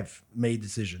ever have made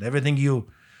decision. Everything you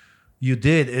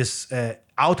did is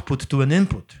output to an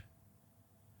input.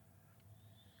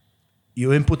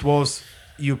 Your input was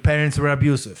your parents were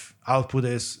abusive. Output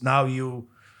is now you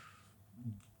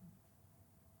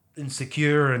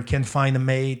insecure and can't find a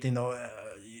mate.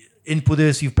 Input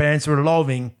is your parents were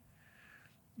loving.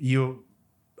 You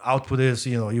output is,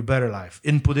 your better life.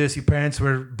 Input is your parents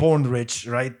were born rich,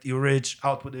 right? You're rich.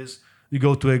 Output is you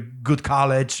go to a good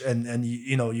college and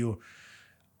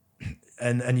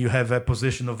you have a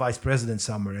position of vice president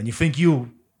somewhere and you think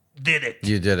you did it.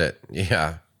 You did it.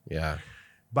 Yeah. Yeah.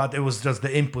 But it was just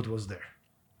the input was there.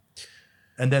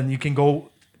 And then you can go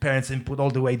parents input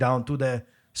all the way down to the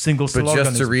single cell But just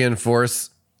organism. to reinforce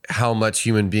how much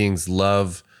human beings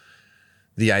love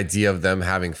the idea of them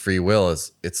having free will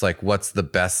is it's like, what's the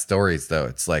best stories though?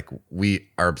 It's like we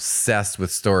are obsessed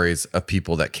with stories of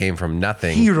people that came from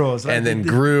nothing, Heroes, right? and then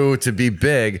grew to be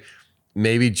big.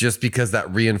 Maybe just because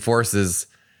that reinforces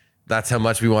that's how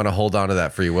much we want to hold on to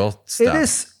that free will stuff.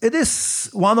 It is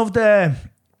one of the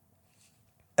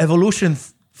evolution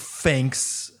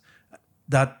things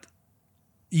that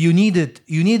you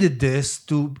needed this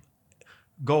to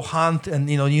go hunt, and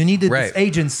you needed Right. this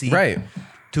agency Right.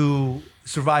 to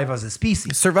survive as a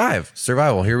species.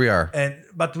 Survival. Here we are.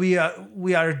 But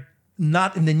we are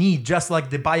not in the need, just like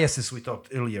the biases we talked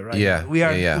earlier, right? Yeah, We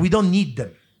are. yeah. We don't need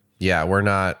them. Yeah, we're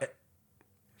not.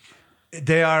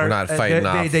 They are. We're not fighting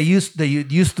off. They used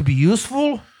to be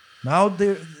useful. Now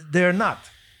they're not.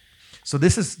 So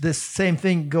this same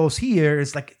thing goes here.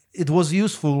 It's like it was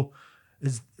useful,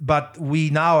 but we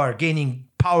now are gaining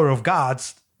power of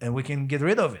gods, and we can get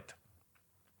rid of it.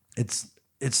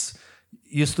 It's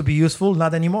used to be useful,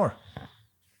 not anymore.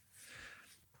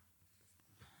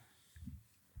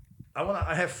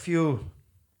 I have few.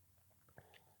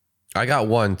 I got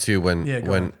one too when Yeah,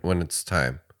 go ahead. when it's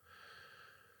time.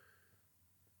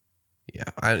 Yeah,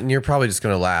 and you're probably just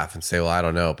gonna laugh and say, "Well, I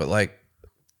don't know," but like,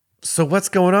 so what's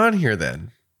going on here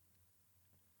then?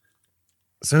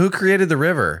 So who created the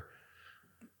river?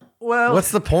 Well,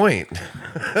 What's the point?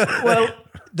 well,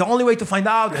 the only way to find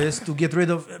out is to get rid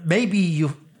of. Maybe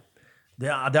you.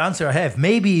 The answer I have.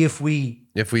 Maybe if we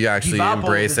If we actually Give up all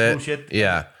embrace this it, bullshit.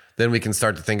 yeah, then we can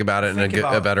start to think about it think in a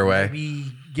about better way.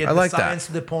 maybe get I the like that. science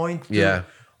to the point. Yeah.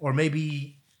 Or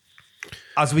maybe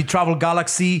as we travel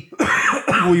galaxy,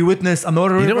 we witness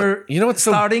another You know what- river. you know what's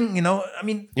so- starting? I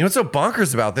mean, You know what's so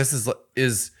bonkers about this is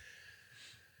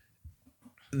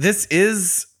this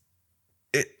is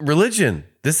religion.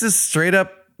 This is straight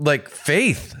up like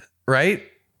faith, right?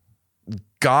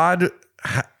 God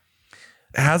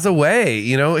has a way,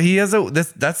 he has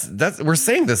that's we're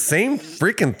saying the same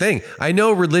freaking thing. I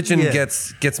know religion Yeah.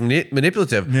 gets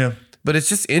manipulative, Yeah. but it's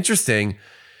just interesting.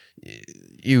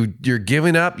 You're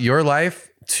giving up your life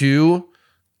to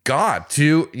God,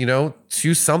 to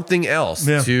something else,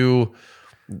 Yeah. to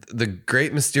the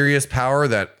great mysterious power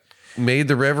that made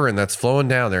the river and that's flowing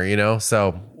down there,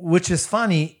 so which is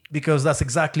funny because that's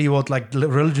exactly what like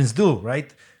religions do,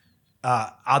 right?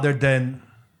 Other than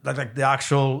like the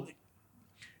actual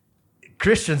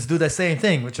Christians do the same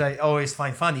thing, which I always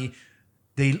find funny.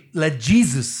 They let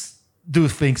Jesus do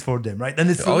things for them, right? And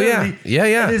it's literally,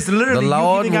 yeah. And it's literally the you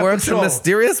Lord giving up works in control.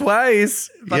 mysterious ways.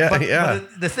 But yeah.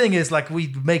 the thing is, like,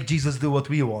 we make Jesus do what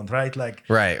we want, right? Like,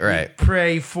 Right. we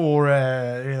pray for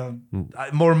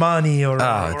more money or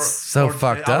Oh, it's so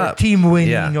fucked our up. team winning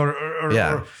Yeah. or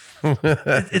Yeah.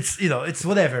 it's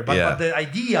whatever. But, Yeah. but the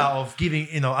idea of giving,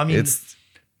 I mean,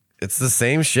 It's the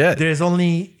same shit. there's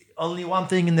only one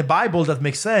thing in the Bible that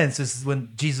makes sense is when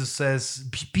Jesus says,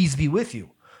 "Peace be with you,"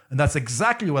 and that's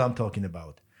exactly what I'm talking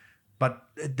about. But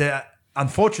the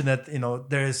unfortunate,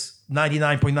 there's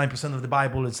 99.9% of the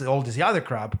Bible is all this other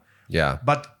crap. Yeah.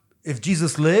 But if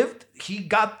Jesus lived, he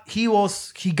got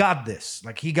this.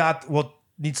 Like, he got what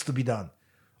needs to be done.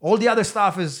 All the other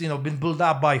stuff is been built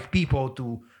up by people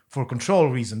for control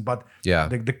reason. But Yeah.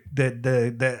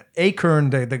 the acorn,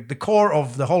 the core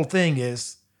of the whole thing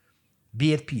is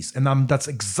be at peace, and that's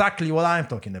exactly what I'm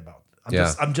talking about.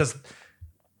 I'm just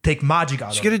take magic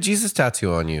out You of get it. a Jesus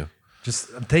tattoo on you.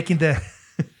 I'm taking the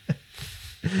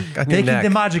On your taking neck. the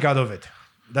magic out of it.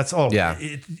 That's all. Yeah.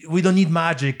 We don't need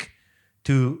magic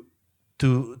to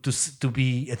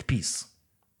be at peace.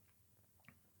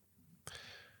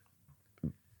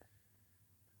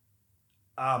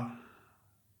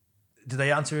 Did I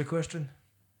answer your question?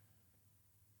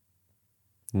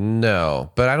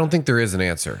 No, but I don't think there is an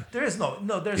answer. There is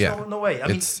there's Yeah. no way. I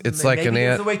mean, It's like an maybe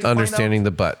there's a way ant to find out. understanding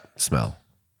the butt smell.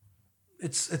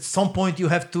 It's at some point you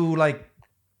have to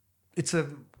it's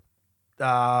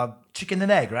a chicken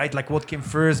and egg, right? Like, what came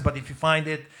first? But if you find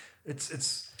it,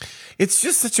 It's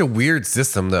just such a weird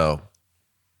system, though.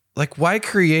 Like, why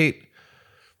create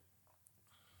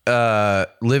a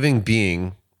living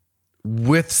being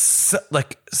with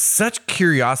such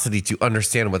curiosity to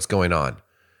understand what's going on?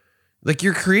 Like,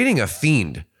 you're creating a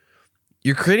fiend.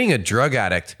 You're creating a drug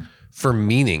addict for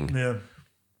meaning yeah.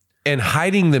 and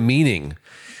hiding the meaning.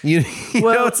 You know,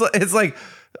 Well- it's like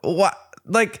What?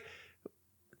 Like,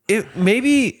 if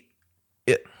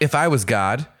I was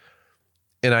God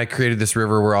and I created this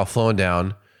river, we're all flowing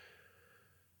down,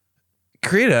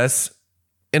 create us.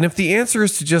 And if the answer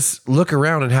is to just look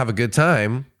around and have a good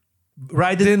time,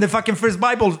 Right in the fucking first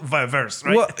Bible verse,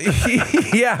 right? well,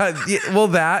 yeah, well,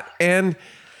 that and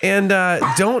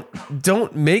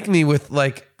don't make me with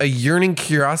like a yearning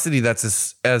curiosity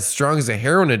that's as strong as a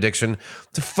heroin addiction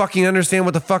to fucking understand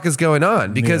what the fuck is going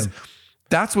on, because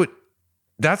that's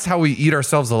how we eat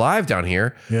ourselves alive down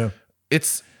here. Yeah.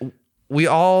 It's we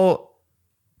all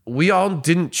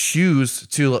didn't choose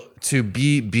to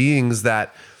be beings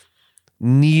that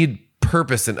need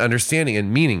purpose and understanding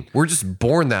and meaning. We're just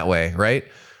born that way, right?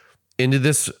 Into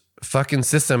this fucking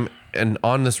system and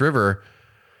on this river.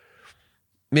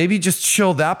 Maybe just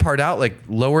chill that part out, like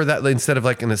lower that instead of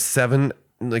like in a 7,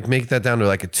 like make that down to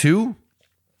like a 2,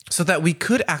 so that we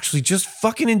could actually just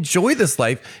fucking enjoy this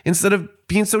life instead of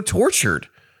being so tortured.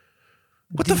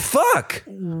 What the fuck?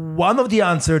 One of the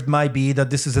answers might be that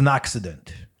this is an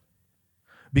accident,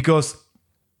 because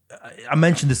I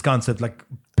mentioned this concept, like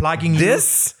plugging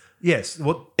This? Yes.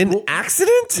 An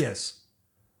accident? Yes.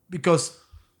 Because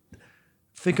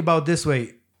think about it this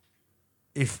way.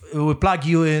 If we plug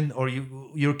you in or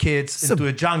your kids into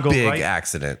a jungle, Big right?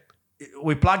 accident.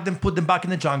 We plug them, put them back in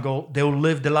the jungle. They will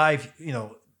live the life,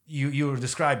 you're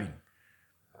describing.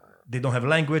 They don't have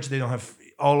language. They don't have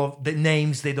all of the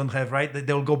names. They don't have, right?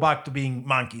 They'll go back to being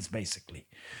monkeys, basically.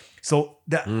 So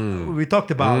we talked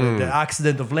about it, the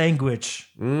accident of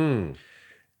language.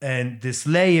 And these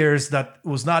layers that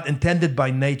was not intended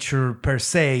by nature per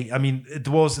se. I mean, it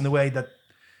was in a way that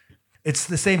it's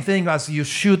the same thing as you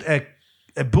shoot a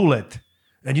bullet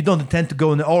and you don't intend to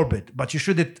go in orbit, but you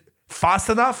shoot it fast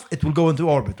enough, it will go into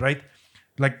orbit, right?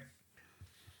 Like,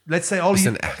 let's say It's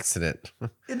an accident.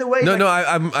 in a way. No,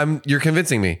 I'm. You're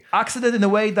convincing me. Accident in a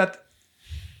way that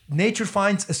nature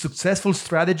finds a successful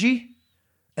strategy,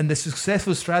 and the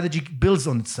successful strategy builds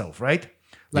on itself, right?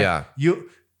 Like Yeah.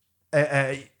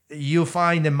 You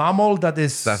find a mammal that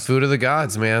is That food of the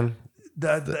gods, man.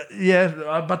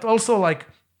 but also like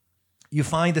you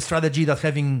find a strategy that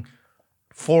having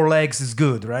 4 legs is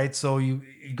good, right? So you're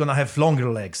gonna have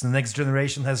longer legs. The next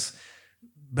generation has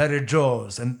better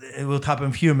jaws, and it will happen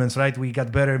with humans, right? We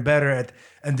got better and better at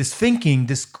this thinking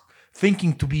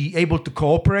to be able to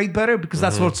cooperate better, because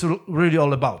that's what it's really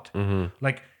all about.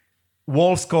 Like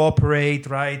wolves cooperate,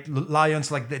 right? Lions,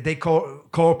 like they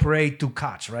cooperate to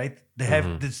catch, right? They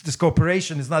have this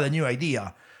cooperation is not a new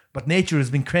idea, but nature has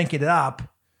been cranking it up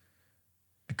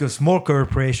because more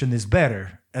cooperation is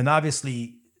better. And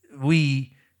obviously,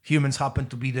 we humans happen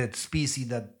to be the species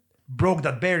that broke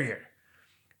that barrier.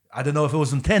 I don't know if it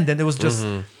was intended. It was just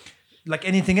like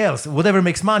anything else. Whatever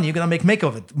makes money, you're gonna make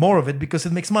of it, more of it, because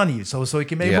it makes money. So you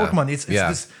can make more money. It's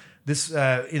this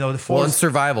the force. Well, and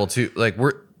survival too. Like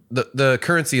the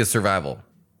currency is survival.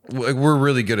 We're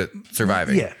really good at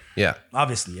surviving. Yeah.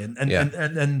 Obviously,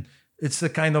 and it's a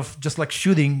kind of just like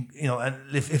shooting, and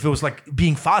if it was like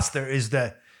being faster is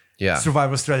the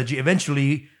survival strategy,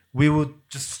 eventually we would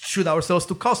just shoot ourselves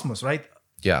to cosmos, right?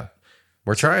 Yeah,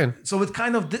 we're trying. So it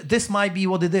kind of this might be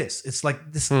what it is. It's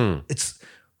like this.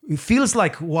 It feels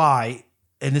like why,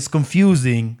 and it's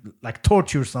confusing, like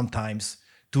torture sometimes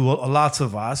to lots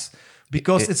of us,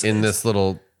 because it's this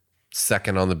little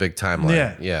second on the big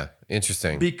timeline. Yeah.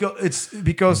 Interesting.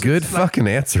 Because good it's fucking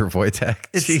answer, Wojtek.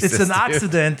 It's an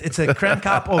accident. It's a crank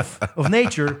up of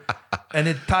nature, and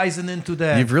it ties into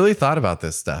that. You've really thought about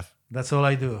this stuff. That's all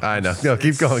I do. I know. No,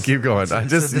 keep going. You're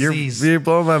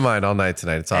blowing my mind all night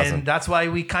tonight. It's awesome. And that's why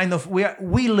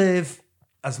we live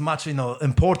as much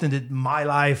important in my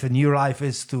life and your life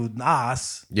is to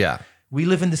us. Yeah. We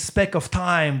live in the speck of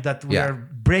time that we are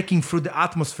breaking through the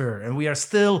atmosphere, and we are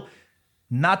still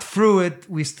not through it.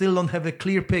 We still don't have a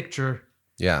clear picture.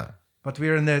 Yeah. But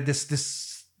we're in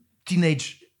this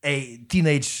teenage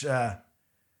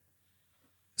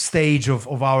stage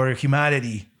of our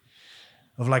humanity,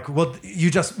 of like we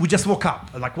just woke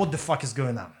up. Like, what the fuck is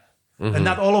going on? And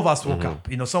not all of us woke up.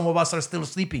 Some of us are still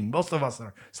sleeping. Most of us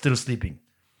are still sleeping.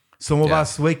 Some of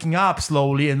us waking up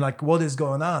slowly and like, what is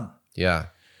going on? Yeah.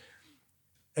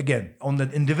 Again, on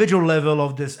the individual level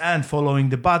of this and following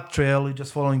the bot trail, you're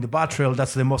just following the bot trail.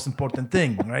 That's the most important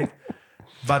thing, right?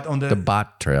 But on the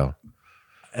bot trail.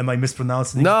 Am I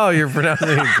mispronouncing? No, you're pronouncing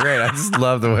it great. I just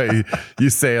love the way you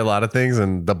say a lot of things,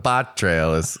 and the bot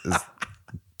trail is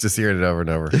just hearing it over and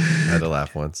over. I had to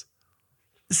laugh once.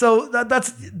 So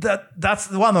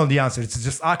that's one of the answers. It's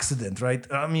just accident, right?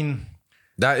 I mean,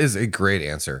 that is a great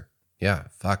answer. Yeah,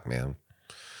 fuck, man.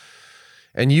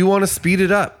 And you want to speed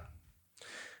it up.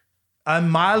 I'm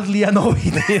mildly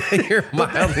annoyed. You're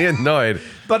mildly annoyed.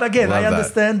 But again, Love I that.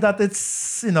 understand that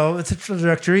it's, it's a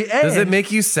trajectory. Does it And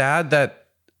make you sad that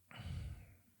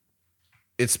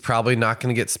it's probably not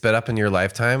going to get sped up in your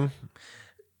lifetime?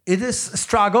 it is a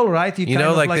struggle, right? You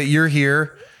know, like that you're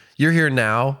here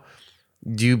now.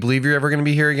 Do you believe you're ever going to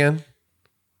be here again?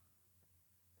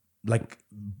 like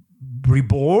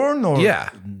reborn or Yeah.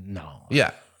 no.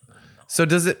 Yeah. So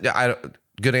does it,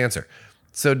 good answer.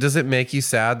 So does it make you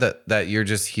sad that you're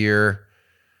just here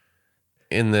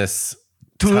in this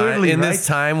Too time, early, in right? this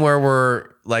time where we're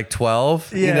like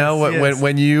 12, you Yes, know, yes.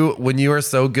 when you are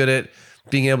so good at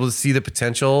being able to see the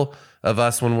potential of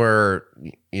us when we're,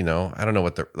 I don't know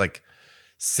what they're like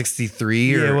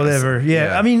 63 or Yeah, whatever.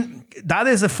 Yeah. I mean, that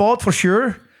is a fault for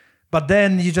sure. But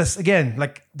then you just, again,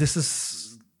 like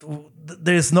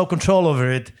there's no control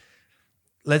over it.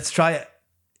 Let's try.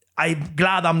 I'm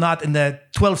glad I'm not in the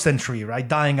 12th century, right?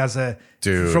 Dying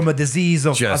Dude, from a disease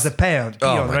just- as a peon.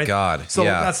 oh my right? God, So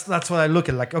yeah. that's what I look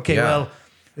at. Like, okay, Yeah. well,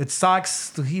 it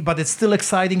sucks but it's still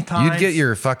exciting times. you'd get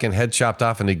your fucking head chopped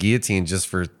off in a guillotine just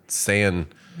for saying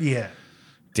yeah.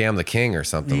 damn the king or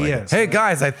something like Yes. hey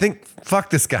guys, I think fuck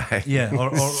this guy. Yeah,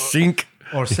 or Shink.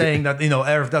 or saying that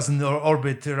Earth doesn't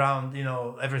orbit around,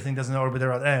 everything doesn't orbit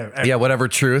around Earth. Yeah, whatever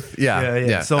truth. Yeah, yeah.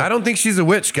 Yeah. So- I don't think she's a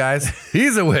witch, guys.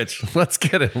 He's a witch. Let's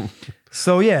get him.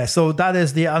 So that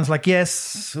is the answer. Like,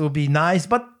 yes, it will be nice,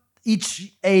 but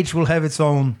each age will have its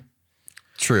own.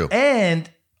 True. And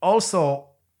also,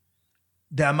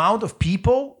 the amount of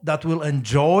people that will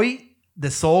enjoy the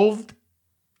solved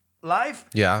life,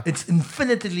 Yeah. it's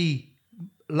infinitely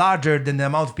larger than the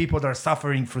amount of people that are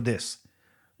suffering for this.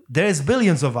 There's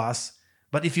billions of us,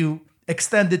 but if you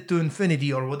extend it to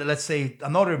infinity, or let's say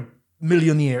another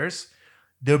million years,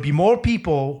 there'll be more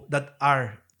people that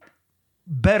are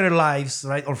better lives,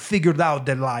 right? Or figured out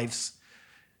their lives,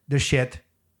 their shit,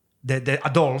 the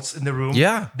adults in the room,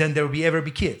 Yeah. than there will ever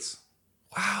be kids.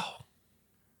 Wow.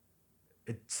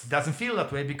 It doesn't feel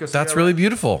that way because That's we are, really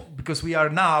beautiful. because we are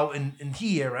now in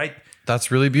here, right?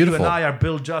 That's really You beautiful. and I are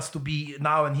built just to be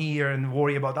now and here and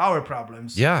worry about our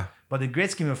problems. Yeah. But in the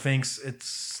great scheme of things, it's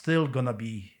still gonna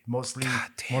be mostly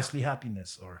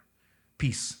happiness or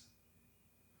peace.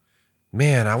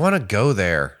 Man, I want to go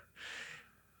there.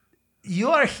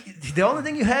 The only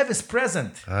thing you have is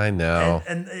present. I know.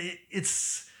 And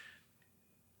it's,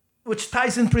 which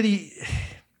ties in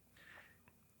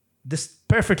this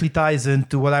perfectly ties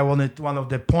into what I wanted, one of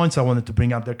the points I wanted to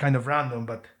bring up. They're kind of random,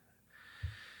 but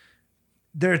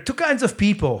there are two kinds of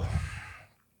people.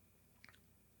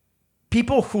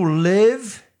 People who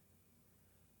live,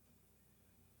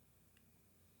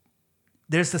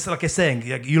 there's this, like a saying,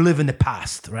 like you live in the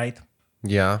past, right?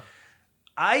 Yeah.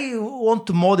 I want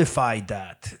to modify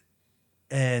that,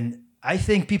 and I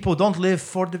think people don't live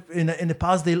in the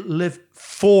past; they live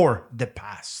for the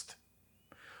past,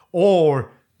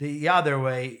 or the other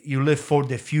way, you live for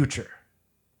the future.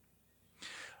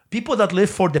 People that live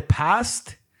for the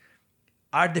past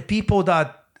are the people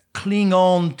that cling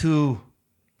on to.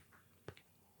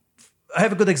 I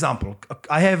have a good example.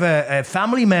 I have a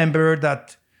family member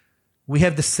that we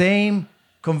have the same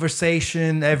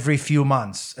conversation every few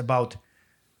months about.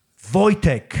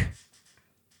 Wojtek,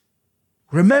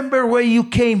 remember where you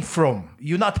came from.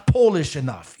 You're not Polish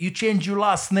enough. You changed your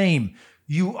last name.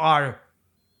 You are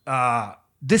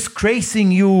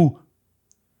disgracing you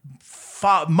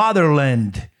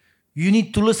motherland. You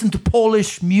need to listen to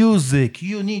Polish music.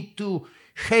 You need to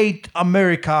hate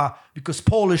America because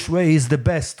Polish way is the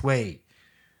best way.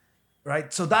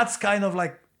 Right? So that's kind of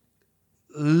like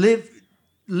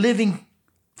living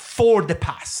for the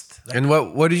past. And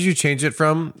what did you change it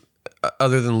from?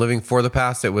 Other than living for the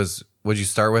past, it was, what'd you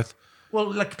start with?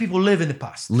 Well, like people live in the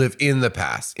past. Live in the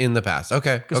past. In the past.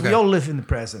 Okay. Because Okay. we all live in the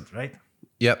present, right?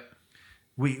 Yep.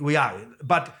 We are.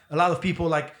 But a lot of people,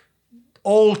 like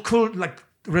all like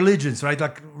religions, right?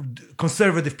 Like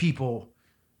conservative people,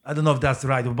 I don't know if that's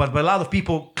right, but a lot of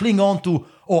people cling on to,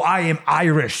 I am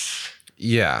Irish.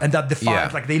 Yeah. And that defines, Yeah.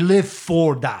 like they live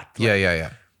for that. Yeah.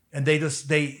 And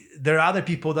there are other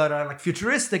people that are like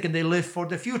futuristic and they live for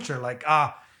the future. Like,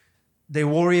 they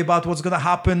worry about what's going to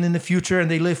happen in the future and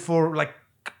they live for, like,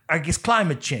 I guess,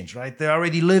 climate change, right? They're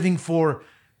already living for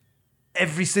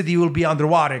every city will be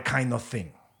underwater kind of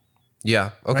thing.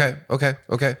 Yeah. Okay.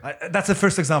 Okay. That's the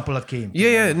first example that came.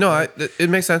 Yeah. No, it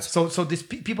makes sense. So these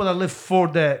people that live for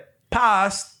the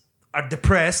past are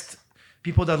depressed.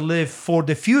 People that live for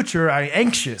the future are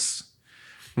anxious.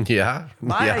 Yeah.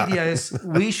 My yeah. idea is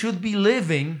we should be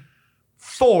living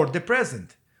for the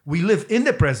present. We live in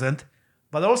the present,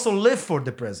 but also live for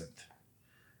the present.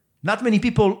 Not many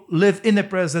people live in the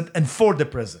present and for the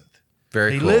present.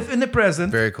 Very They cool. live in the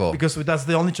present. Very cool. Because that's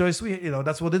the only choice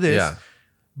that's what it is. Yeah.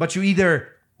 But you either,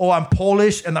 I'm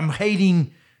Polish and I'm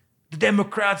hating the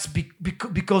Democrats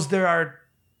because they are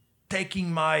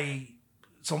taking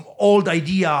some old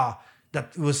idea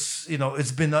that was,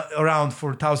 it's been around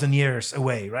for 1,000 years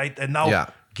away, right? And now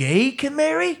gay can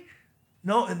marry?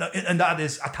 No, and that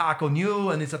is attack on you,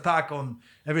 and it's attack on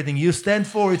everything you stand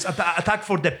for. It's attack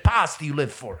for the past you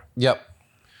live for. Yep.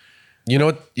 You know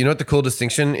what the cool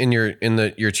distinction in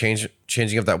your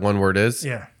changing of that one word is?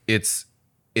 Yeah. It's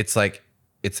like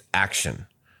it's action.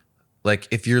 Like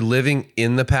if you're living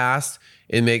in the past,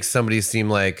 it makes somebody seem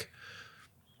like,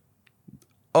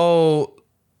 oh,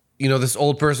 this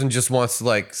old person just wants to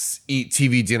like eat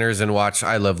TV dinners and watch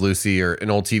I Love Lucy or an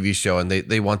old TV show, and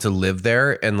they want to live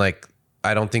there. And like,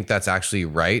 I don't think that's actually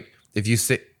right. If you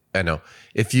say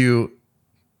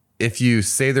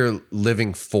they're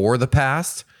living for the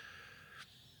past,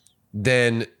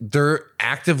 then they're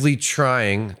actively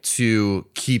trying to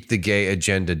keep the gay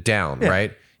agenda down,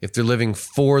 right? If they're living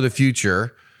for the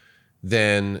future,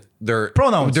 then they're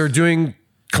doing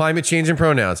climate change and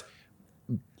pronouns.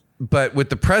 But with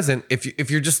the present,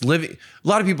 if you're just living, a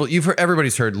lot of people,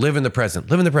 everybody's heard live in the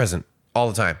present all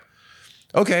the time.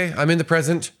 Okay, I'm in the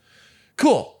present.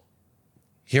 Cool.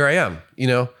 Here I am.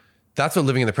 That's what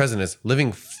living in the present is.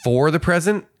 Living for the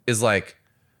present is like,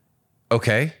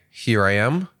 okay, here I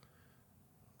am.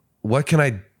 What can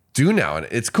I do now? And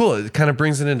it's cool. It kind of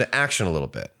brings it into action a little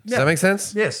bit. Does that make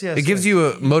sense? Yes. It gives you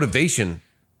a motivation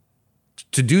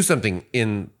to do something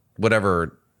in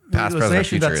whatever past, present, or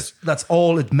future is. That's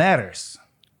all it matters.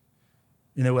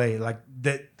 In a way, like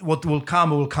what will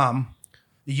come will come.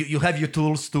 You have your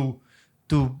tools to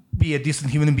be a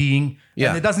decent human being. Yeah.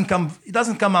 And it doesn't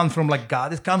come out from like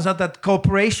God. It comes out that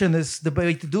cooperation is the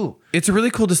way to do. It's a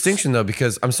really cool distinction though,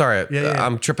 because I'm sorry,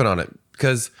 I'm tripping on it.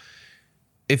 Because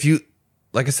if you,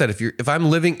 like I said, if I'm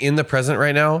living in the present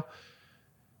right now,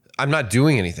 I'm not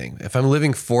doing anything. If I'm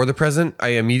living for the present, I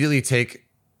immediately take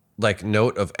like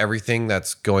note of everything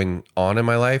that's going on in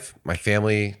my life, my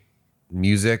family,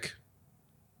 music,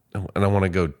 and I want to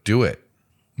go do it.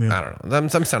 Yeah. I don't know. I'm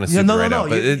sounding stupid right now,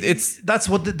 but that's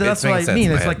what I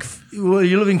mean. It's like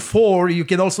you're living for, you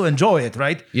can also enjoy it,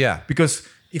 right? Yeah. Because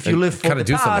if you live for the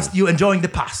past, you're enjoying the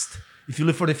past. If you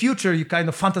live for the future, you're kind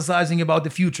of fantasizing about the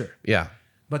future. Yeah.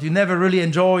 But you never really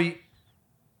enjoy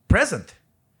present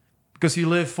because you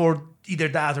live for either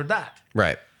that or that.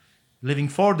 Right. Living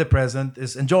for the present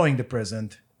is enjoying the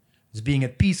present, is being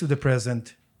at peace with the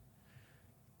present,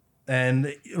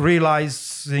 and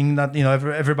realizing that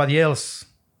everybody else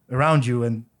around you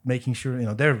and making sure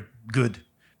they're good,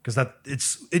 because that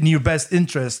it's in your best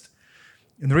interest.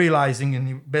 And realizing in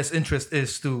your best interest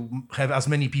is to have as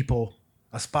many people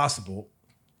as possible.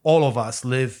 All of us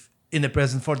live in the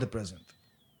present for the present.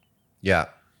 Yeah.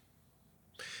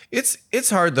 It's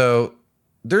hard though.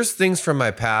 There's things from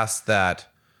my past that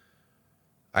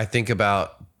I think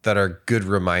about that are good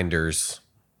reminders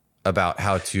about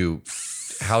how to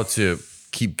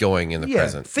keep going in the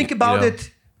present. Think about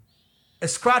it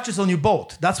as scratches on your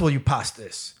boat. That's what your past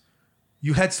is.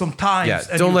 You had some times.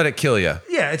 Yeah, don't let it kill you.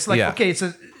 Yeah, it's like okay,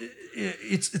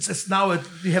 it's now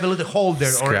you have a little hole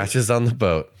there, scratches on the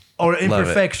boat, or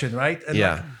imperfection, right? And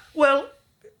yeah.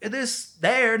 It is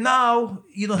there now.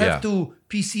 You don't have to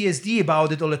PTSD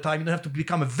about it all the time. You don't have to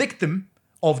become a victim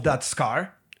of that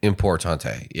scar.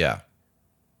 Importante, yeah.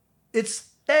 It's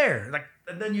there. Like,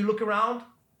 and then you look around.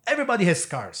 Everybody has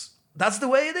scars. That's the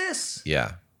way it is.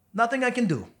 Yeah. Nothing I can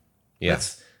do. Yeah.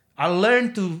 I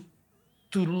learned to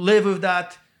live with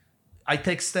that. I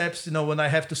take steps. When I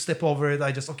have to step over it,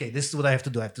 I just this is what I have to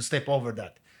do. I have to step over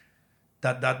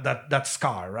that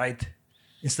scar, right?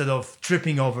 Instead of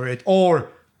tripping over it. Or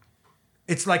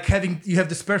it's like you have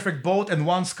this perfect boat and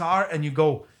one scar, and you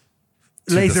go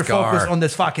laser focus on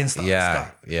this fucking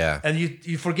scar. Yeah. And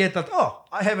you forget that,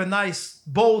 I have a nice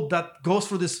boat that goes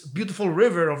through this beautiful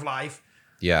river of life.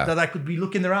 Yeah. That I could be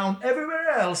looking around everywhere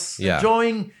else,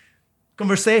 enjoying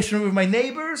conversation with my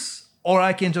neighbors, or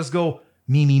I can just go,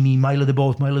 me, my little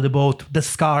boat, the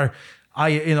scar.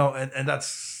 And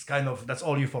that's that's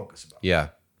all you focus about. Yeah.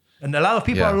 And a lot of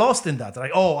people are lost in that.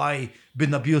 Like, I've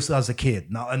been abused as a kid.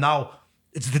 Now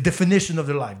it's the definition of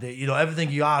their life.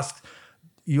 Everything you ask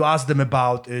them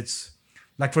about, it's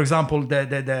like, for example,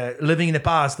 the living in the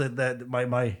past,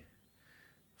 my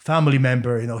family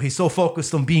member, he's so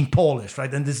focused on being Polish,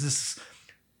 right? And this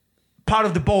part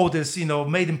of the boat is,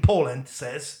 made in Poland,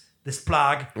 says this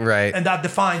flag. Right. And that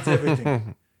defines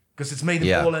everything. Because it's made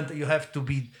in Poland, you have to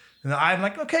be, I'm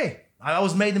like, okay, I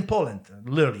was made in Poland,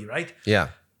 literally, right? Yeah.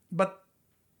 But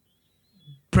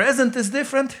present is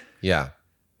different. Yeah.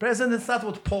 Present is not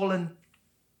what Poland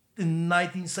in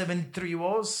 1973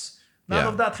 was. None Yeah.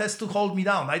 of that has to hold me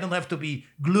down. I don't have to be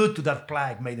glued to that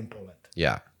flag made in Poland.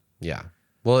 Yeah. Yeah.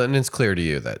 Well, and it's clear to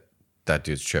you that that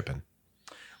dude's tripping.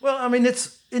 Well, I mean,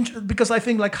 because I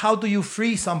think, like, how do you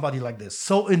free somebody like this?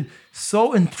 So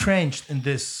entrenched in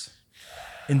this,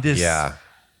 Yeah.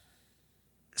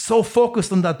 so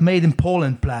focused on that made in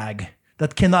Poland flag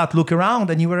that cannot look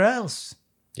around anywhere else.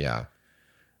 Yeah.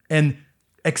 And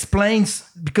explains,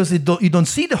 because you don't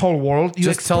see the whole world. You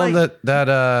Just tell him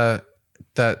that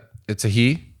it's a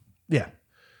he. Yeah.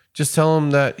 Just tell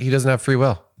him that he doesn't have free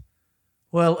will.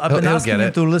 Well, I've been He'll asking get him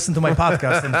it. to listen to my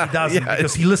podcast, and he doesn't, Yeah,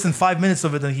 because he listened 5 minutes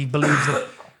of it and he believes it.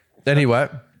 Then he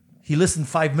what? He listened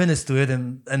 5 minutes to it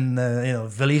and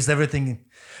believes everything.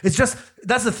 It's just,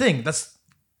 that's the thing.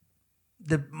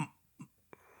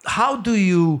 How do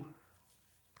you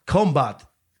combat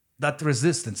that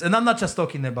resistance? And I'm not just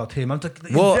talking about him. I'm talking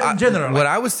in general. What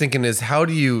I was thinking is, how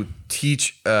do you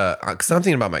teach? Because I'm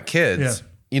thinking about my kids. Yeah.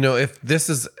 You know, if this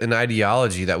is an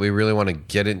ideology that we really want to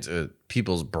get into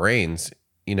people's brains,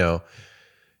 you know,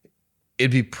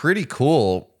 it'd be pretty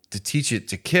cool to teach it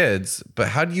to kids. But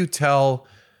how do you tell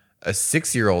a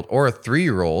 6-year-old or a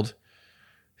 3-year-old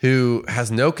who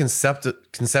has no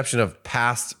conception of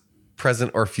past,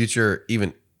 present, or future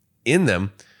even in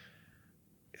them?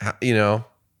 You know.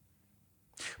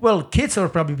 Well, kids are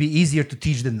probably easier to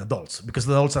teach than adults, because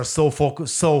adults are so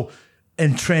focused, so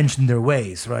entrenched in their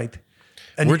ways, right?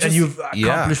 And you've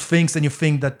accomplished things, and you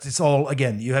think that it's all,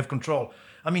 again, you have control.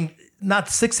 I mean, not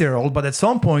 6-year-old, but at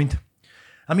some point,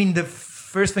 I mean, the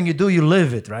first thing you do, you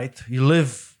live it, right? You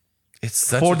live It's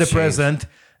such for a the change. present.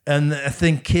 And I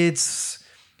think kids,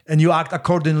 and you act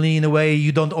accordingly in a way,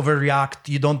 you don't overreact,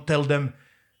 you don't tell them,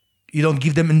 you don't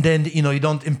give them, you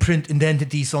don't imprint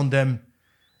identities on them.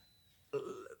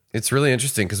 It's really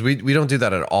interesting because we don't do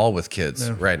that at all with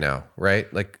kids right now,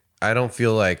 right? Like, I don't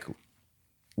feel like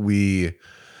we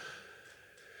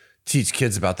teach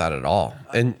kids about that at all.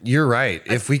 And you're right.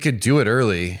 If we could do it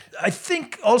early. I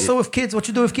think also with kids, what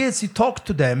you do with kids, you talk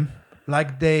to them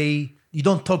like you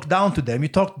don't talk down to them, you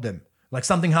talk to them. Like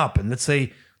something happened. Let's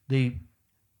say they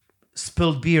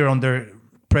spilled beer on their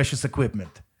precious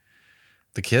equipment.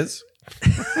 The kids?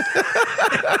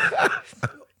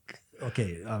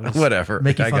 Okay. Whatever.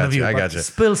 Making I fun got of you. you. I but got you.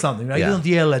 Spill something, right? Yeah. You don't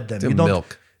yell at them. The You don't.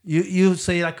 milk. You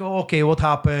say like, oh, okay, what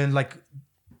happened? Like,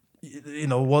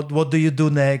 what do you do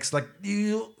next? Like,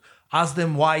 you ask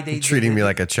them why they Treating me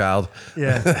like a child.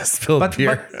 Yeah. Spilled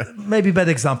beer. But maybe bad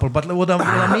example. But what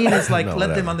I mean is like, No, let them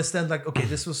whatever. understand like, okay,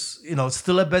 this was, it's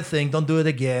still a bad thing. Don't do it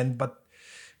again.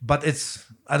 But it's,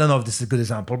 I don't know if this is a good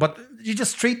example, but you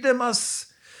just treat them as,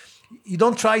 you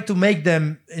don't try to make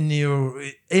them in your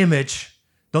image.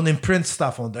 Don't imprint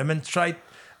stuff on them, and try,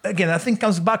 again, I think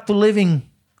comes back to living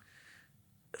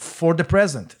for the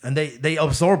present, and they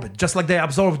absorb it, just like they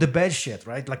absorb the bad shit,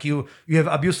 right? Like you have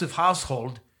abusive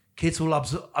household, kids will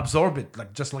absorb it,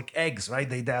 like just like eggs, right?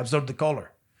 They absorb the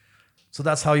color. So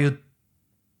that's how you.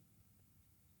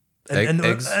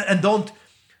 Eggs? And don't.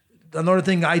 Another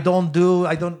thing I don't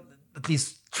at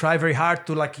least try very hard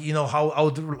to, like,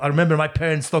 how I remember my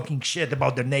parents talking shit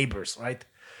about their neighbors, right?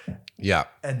 Yeah.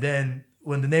 And then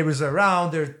when the neighbors are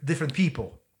around, they're different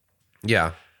people,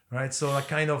 Yeah. right? So I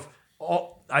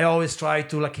I always try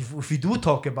to, like, if we do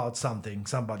talk about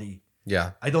somebody,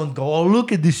 Yeah. I don't go, oh,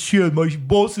 look at this shit. My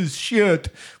boss is shit.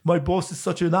 My boss is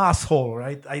such an asshole,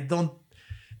 right? I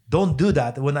don't do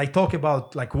that when I talk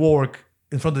about like work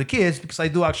in front of the kids, because I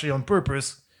do actually on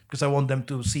purpose, because I want them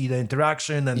to see the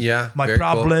interaction and my very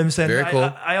problems. cool. And Very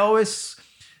cool. I always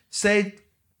say,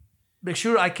 make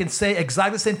sure I can say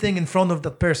exactly the same thing in front of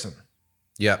that person,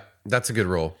 Yeah. That's a good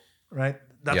rule. right?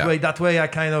 Yeah. That way I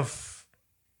kind of,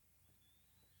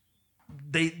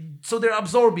 they're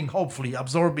hopefully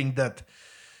absorbing that.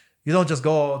 You don't just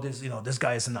go, oh, this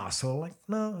guy is an asshole. Like,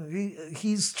 no,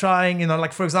 he's trying,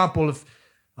 like, for example, if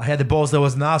I had a boss that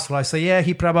was an asshole, I say, yeah,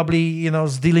 he probably,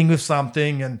 is dealing with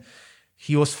something, and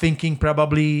he was thinking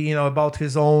probably, about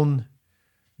his own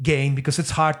gain, because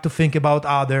it's hard to think about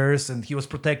others, and he was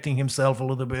protecting himself a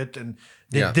little bit and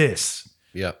did this,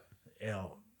 Yeah.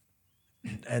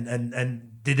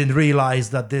 and didn't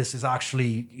realize that this is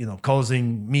actually,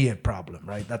 causing me a problem,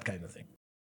 right? That kind of thing.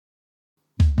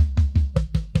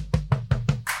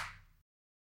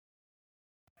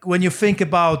 When you think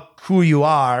about who you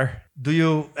are,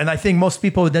 and I think most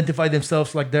people identify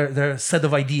themselves like their set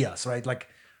of ideas, right? Like,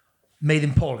 made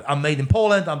in Poland. I'm made in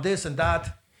Poland, I'm this and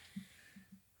that.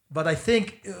 But I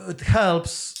think it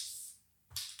helps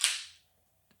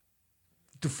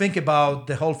to think about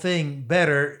the whole thing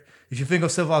better if you think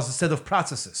of yourself as a set of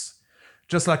processes.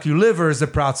 Just like your liver is a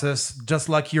process, just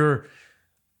like your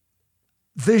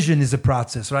vision is a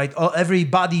process, right? Every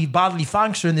bodily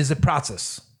function is a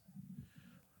process.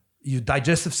 Your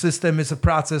digestive system is a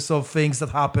process of things that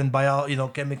happen by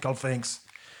chemical things.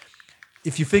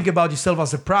 If you think about yourself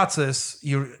as a process,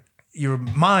 your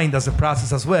mind as a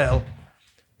process as well,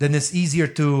 then it's easier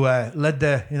to let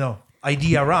the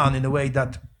idea run in a way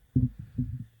that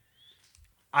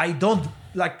I don't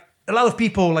like. A lot of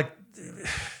people like,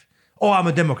 oh, I'm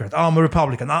a Democrat, oh, I'm a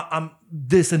Republican, I'm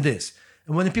this and this.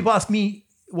 And when people ask me,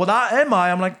 what am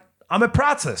I? I'm like, I'm a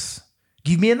process.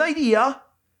 Give me an idea.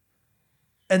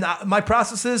 And my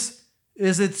process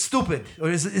is it stupid? Or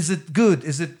is it good?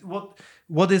 Is it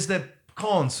what is the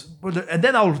cons? And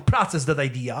then I'll process that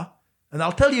idea and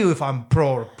I'll tell you if I'm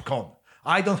pro or con.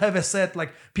 I don't have a set,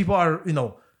 like people are,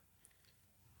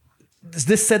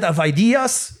 this set of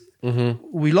ideas. Mm-hmm.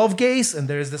 We love gays, and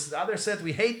there's this other set,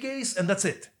 we hate gays, and that's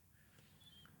it.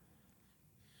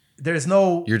 There's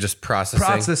no... You're just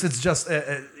processing. It's just,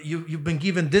 you've been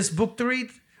given this book to read,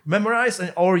 memorize,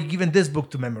 or you're given this book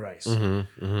to memorize.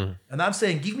 Mm-hmm, mm-hmm. And I'm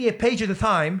saying, give me a page at a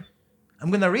time. I'm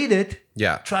going to read it.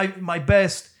 Yeah. Try my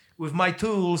best with my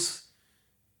tools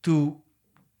to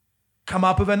come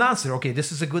up with an answer. Okay,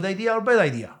 this is a good idea or bad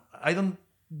idea. I don't...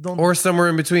 Or somewhere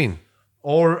in between.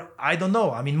 Or I don't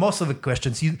know. I mean, most of the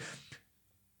questions,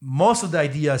 most of the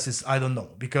ideas is I don't know,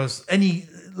 because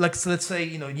let's say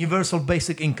universal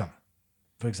basic income,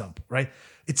 for example, right?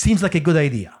 It seems like a good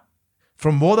idea.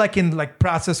 From what I can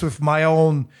process with my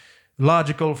own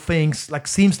logical things,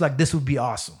 seems like this would be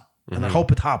awesome, and I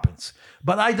hope it happens.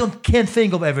 But I can't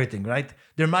think of everything, right?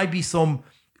 There might be some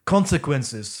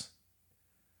consequences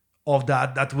of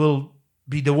that will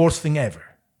be the worst thing ever.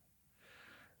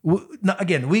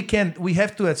 Again, we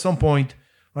have to at some point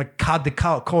cut the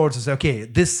cords and say, okay,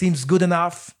 this seems good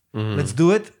enough. Mm-hmm. Let's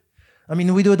do it. I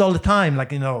mean, we do it all the time.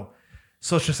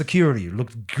 Social Security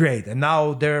looked great. And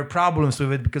now there are problems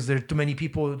with it because there are too many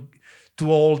people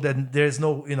too old and there's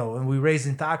no, and we're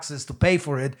raising taxes to pay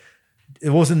for it.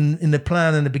 It wasn't in the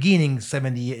plan in the beginning,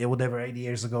 70, whatever, 80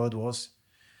 years ago it was.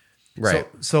 Right.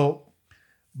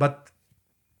 But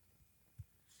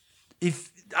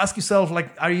ask yourself,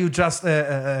 are you just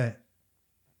a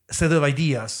set of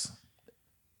ideas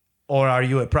or are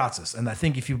you a process? And I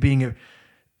think if you're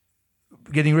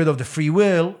getting rid of the free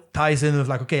will ties in with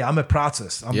okay, I'm a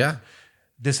process.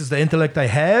 This is the intellect I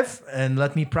have and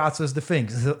let me process the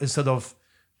things instead of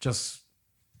just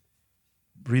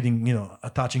reading,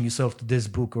 attaching yourself to this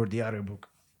book or the other book.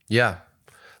 Yeah.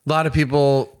 A lot of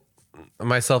people,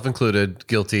 myself included,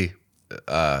 guilty,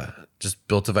 just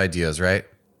built of ideas, right?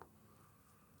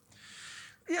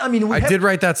 Yeah, I mean, I did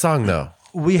write that song though.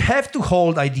 We have to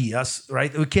hold ideas,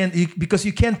 right? We can't because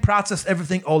you can't process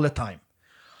everything all the time.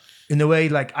 In a way,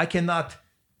 I cannot.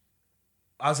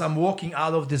 As I'm walking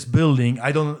out of this building,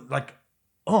 I don't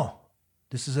oh,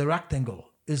 this is a rectangle.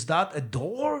 Is that a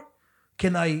door?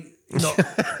 Can I,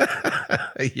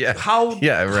 yeah. How?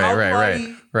 Yeah,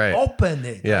 right. Open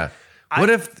it. Yeah. What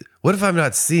if I'm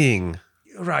not seeing?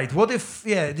 Right. What if,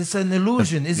 it's an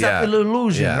illusion? Is that an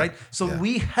illusion, right? So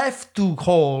we have to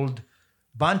hold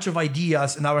a bunch of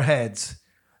ideas in our heads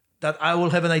that I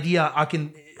will have an idea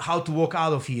how to walk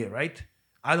out of here, right?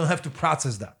 I don't have to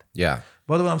process that. Yeah.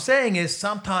 But what I'm saying is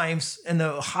sometimes in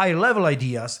the higher level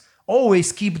ideas,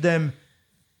 always keep them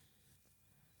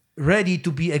ready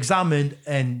to be examined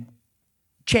and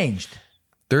changed.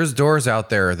 There's doors out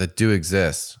there that do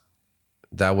exist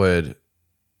that would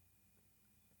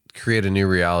create a new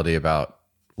reality about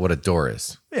what a door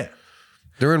is. Yeah.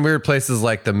 They're in weird places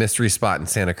like the mystery spot in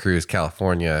Santa Cruz,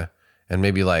 California, and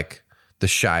maybe the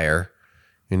Shire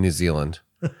in New Zealand.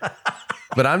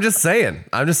 But I'm just saying,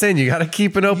 you got to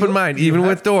keep an open mind, even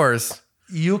with doors.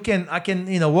 I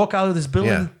can walk out of this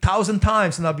building 1,000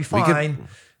 times and I'll be fine.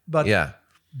 But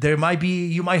there might be,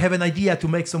 you might have an idea to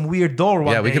make some weird door one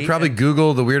day. Yeah, we could probably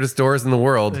Google the weirdest doors in the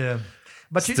world. Yeah.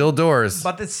 But still doors.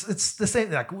 But it's the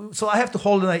same. So I have to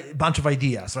hold a bunch of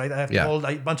ideas, right? I have to hold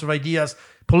a bunch of ideas,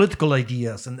 political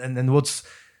ideas, and what's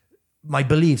my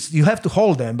beliefs. You have to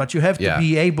hold them, but you have to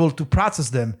be able to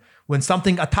process them when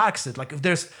something attacks it.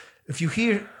 If you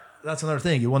hear, that's another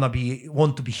thing. You want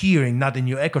to be hearing, not in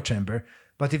your echo chamber.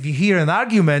 But if you hear an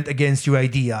argument against your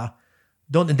idea,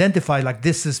 don't identify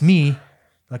this is me.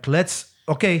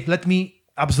 Let me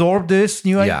absorb this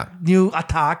new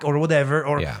attack or whatever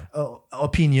or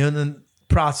opinion and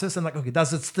process and okay,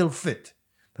 does it still fit?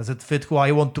 Does it fit who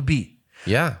I want to be?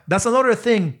 Yeah. That's another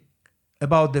thing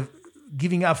about the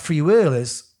giving up free will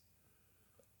is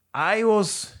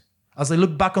as I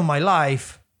look back on my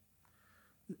life,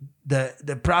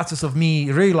 the process of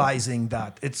me realizing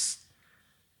that it's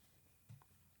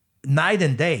night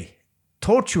and day,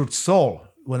 tortured soul,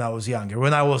 when I was younger,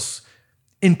 when I was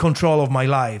in control of my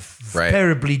life, Right.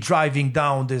 terribly driving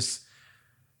down this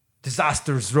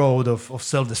disastrous road of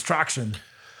self-destruction,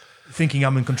 thinking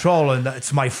I'm in control and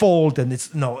it's my fault, and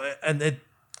and it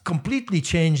completely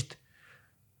changed.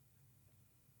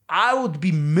 I would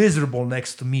be miserable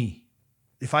next to me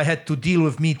if I had to deal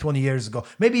with me 20 years ago.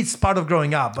 Maybe it's part of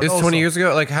growing up. But It's also, 20 years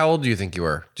ago. Like, how old do you think you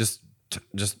were? Just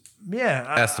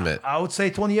yeah, estimate. I would say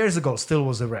 20 years ago still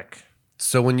was a wreck.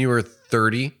 so when you were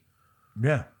 30.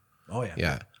 Yeah. Oh yeah.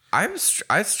 Yeah.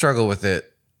 I struggle with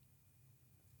it.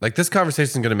 Like, this conversation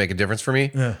is going to make a difference for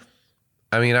me. Yeah.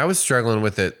 I mean, I was struggling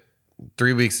with it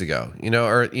 3 weeks ago,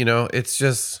 it's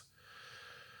just,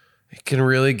 it can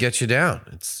really get you down.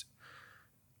 It's,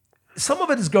 Some of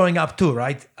it is growing up too,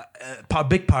 right? A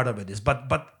big part of it is,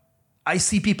 but I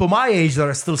see people my age that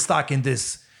are still stuck in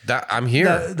this, that I'm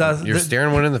here. You're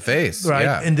staring one in the face. right?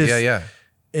 Yeah. In this, yeah.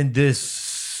 in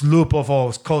this loop of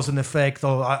cause and effect,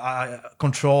 or I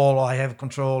control, or I have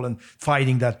control, and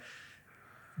fighting that.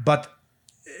 But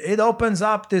it opens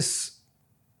up this.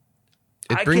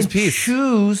 It brings I can peace.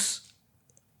 choose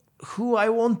who I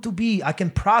want to be. I can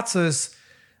process.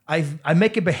 I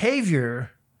make a behavior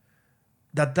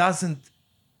that doesn't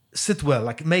sit well,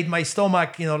 like made my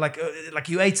stomach, like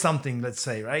you ate something, let's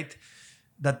say, right?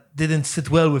 That didn't sit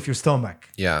well with your stomach.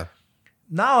 Yeah.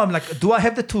 Now I'm like, do I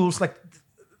have the tools? Like,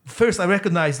 first I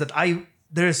recognize that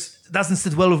doesn't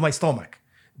sit well with my stomach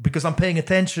because I'm paying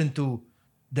attention to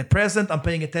the present. I'm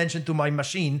paying attention to my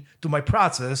machine, to my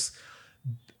process.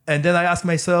 And then I ask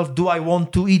myself, do I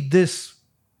want to eat this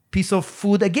piece of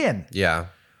food again? Yeah.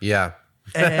 Yeah.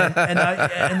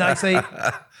 And I say,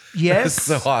 yes. It's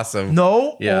so awesome.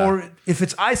 No. Yeah. Or if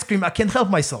it's ice cream, I can't help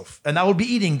myself. And I will be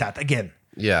eating that again.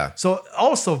 Yeah. So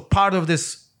also part of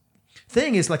this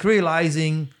thing is like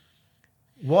realizing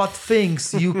what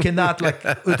things you cannot, like,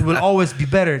 it will always be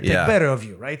better, take Yeah. better of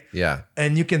you, right? Yeah.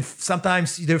 And you can,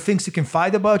 sometimes there are things you can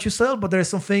fight about yourself, but there are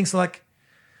some things like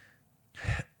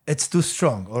it's too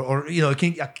strong, or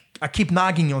I keep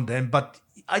nagging on them, but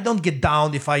I don't get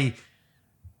down if I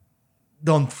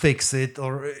don't fix it,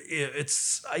 or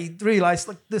I realize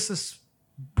like this is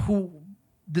who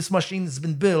this machine has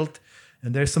been built,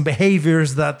 and there's some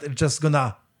behaviors that are just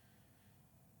gonna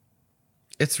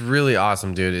It's really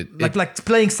awesome, dude. like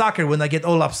playing soccer when I get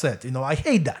all upset. I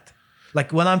hate that.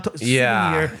 Like when I'm sitting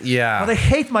Yeah, here, yeah. But I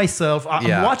hate myself. I'm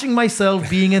Yeah. watching myself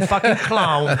being a fucking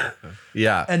clown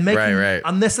yeah. and making right.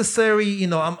 unnecessary.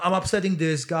 I'm upsetting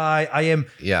this guy. I am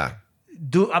Yeah.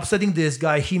 upsetting this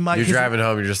guy. He might. You're his- driving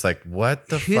home. You're just like, what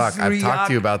the his fuck? I've talked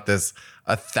to you reac- about this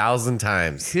 1,000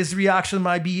 times. His reaction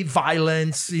might be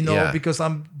violence, Yeah. because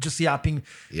I'm just yapping,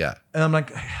 Yeah. and I'm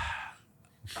like,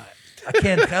 I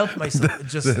can't help myself. It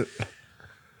just,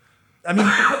 I mean,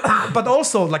 but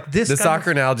also like this. The kind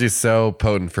soccer of, analogy is so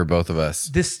potent for both of us.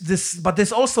 but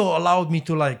this also allowed me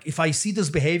to, like, if I see these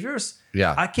behaviors,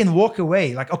 Yeah. I can walk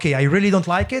away. Like, okay, I really don't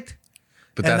like it.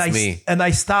 But And that's I, me. And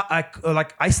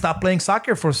I stopped playing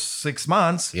soccer for 6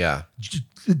 months. Yeah.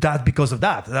 That because of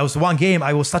that. That was one game.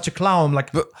 I was such a clown. Like,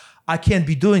 I can't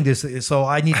be doing this. So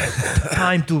I need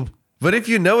time to. But if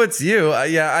you know it's you,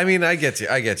 yeah, I mean, I get you.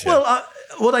 Well,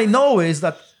 what I know is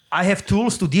that I have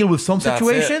tools to deal with some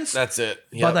situations. That's it.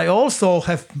 But I also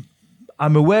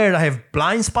I'm aware I have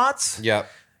blind spots. Yeah.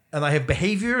 And I have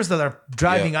behaviors that are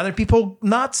driving other people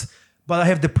nuts. But I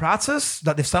have the process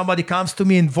that if somebody comes to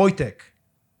me in Wojtek,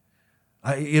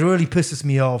 it really pisses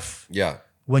me off Yeah.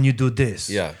 when you do this.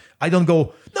 Yeah. I don't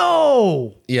go,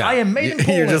 no. Yeah. I am made in You're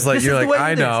Poland. just like- This you're is the like, way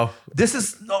I it is. know. This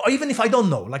is, no, even if I don't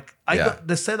know. Like, Yeah.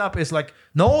 the setup is like,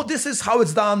 no, this is how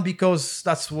it's done because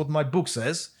that's what my book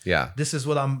says. Yeah. This is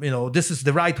what this is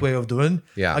the right way of doing.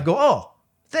 Yeah. I go, oh,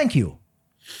 thank you.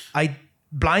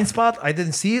 Blind spot, I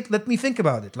didn't see it. Let me think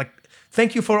about it. Like,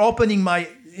 thank you for opening my,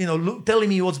 telling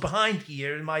me what's behind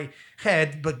here in my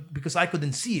head, but because I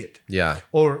couldn't see it. Yeah.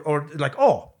 Or like,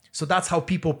 oh, so that's how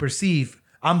people perceive.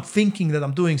 I'm thinking that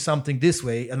I'm doing something this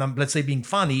way, and I'm, let's say, being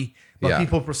funny, but Yeah.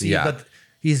 people perceive Yeah. that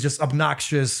he's just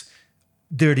obnoxious,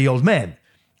 dirty old man,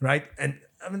 right? And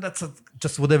I mean, that's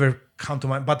just whatever come to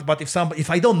mind. But if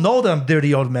I don't know that I'm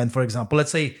dirty old man, for example,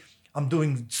 let's say I'm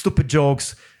doing stupid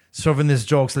jokes, chauvinist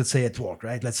jokes, let's say at work,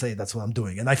 right? Let's say that's what I'm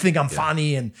doing, and I think I'm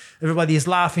funny, and everybody is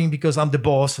laughing because I'm the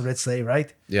boss, let's say,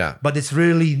 right? Yeah. But it's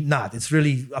really not. It's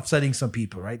really upsetting some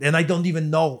people, right? And I don't even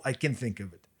know I can think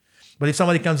of it. But if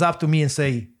somebody comes up to me and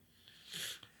say,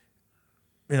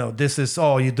 this is,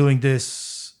 oh, you're doing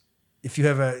this. If you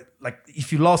have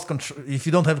if you lost control, if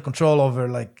you don't have control over,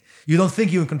 like, you don't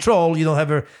think you're in control, you don't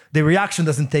have the reaction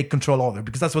doesn't take control over,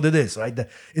 because that's what it is, right? The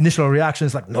initial reaction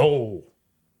is like, no,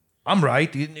 I'm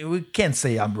right. You can't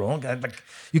say I'm wrong. Like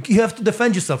you have to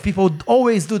defend yourself. People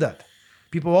always do that.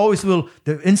 People always will.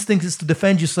 The instinct is to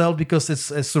defend yourself because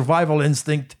it's a survival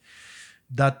instinct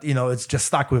that, you know, it's just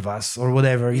stuck with us or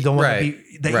whatever. You don't want to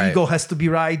be, the ego has to be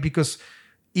right because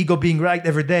ego being right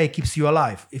every day keeps you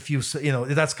alive. If you know,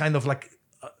 that's kind of like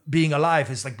being alive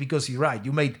is like because you're right.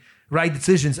 You made right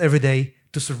decisions every day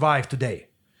to survive today.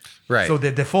 Right. So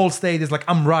the default state is like,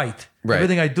 I'm right. Right.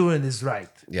 Everything I doing is right.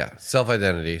 Yeah.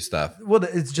 Self-identity stuff. Well,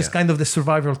 it's just kind of the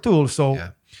survival tool. So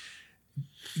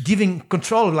giving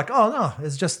control, like, oh no,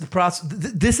 it's just the process.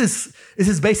 This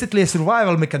is basically a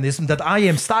survival mechanism that I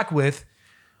am stuck with,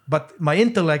 but my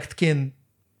intellect can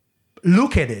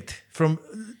look at it from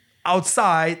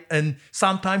outside and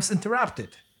sometimes interrupt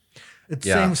it. It's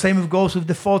same goes with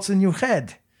the thoughts in your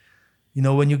head. You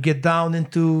know, when you get down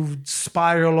into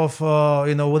spiral of,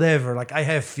 you know, whatever, like I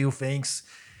have few things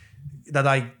that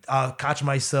I'll catch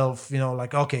myself, you know,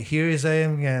 like, okay, here is I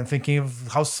am again thinking of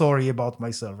how sorry about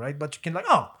myself, right? But you can like,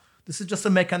 oh, this is just a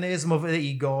mechanism of the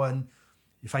ego. And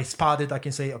if I spot it, I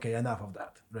can say, okay, enough of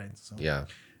that, right? So, yeah.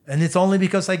 And it's only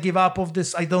because I give up of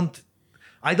this, I don't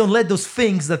let those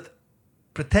things that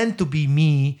pretend to be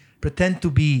me, pretend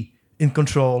to be in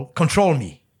control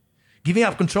me. Giving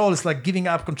up control is like giving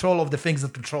up control of the things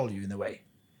that control you in a way.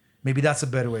 Maybe that's a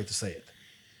better way to say it.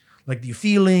 Like your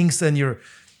feelings and your,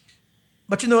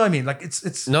 but you know what I mean? Like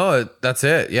it's no, that's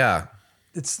it. Yeah.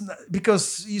 It's not,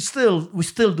 because we still do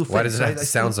things. Why does it have to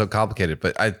sound so complicated?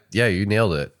 But you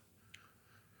nailed it.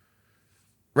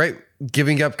 Right.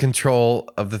 Giving up control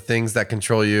of the things that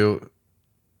control you.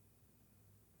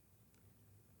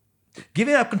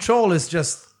 Giving up control is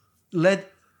just I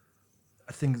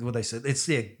think what I said, it's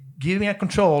giving up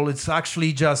control. It's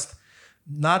actually just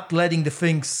not letting the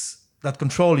things that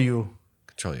control you.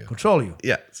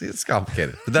 Yeah. See, it's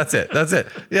complicated, but that's it. That's it.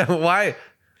 Yeah. Why?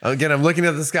 Again, I'm looking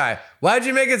at the sky. Why'd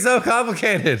you make it so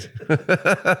complicated?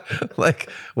 Like,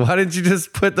 why didn't you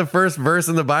just put the first verse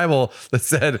in the Bible that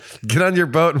said, get on your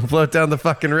boat and float down the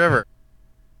fucking river?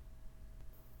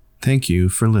 Thank you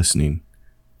for listening.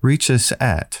 Reach us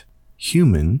at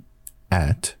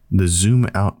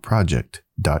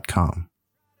human@thezoomoutproject.com.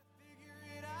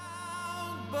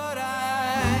 But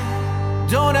I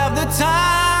don't have the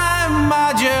time.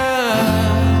 I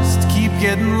just keep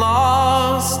getting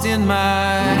lost in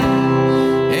my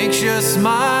anxious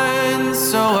mind.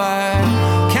 So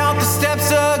I count the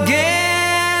steps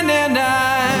again and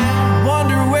I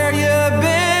wonder where you've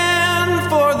been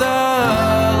for the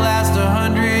last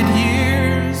 100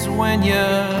 years when you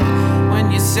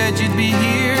said you'd be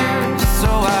here. So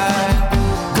I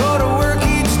go to work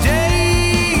each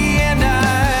day and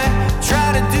I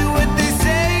try to do what they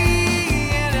say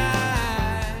and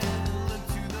I look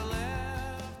to the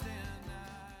left and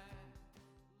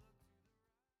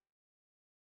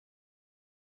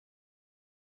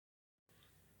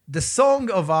The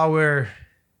song of our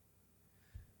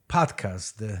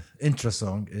podcast, the intro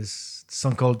song, is a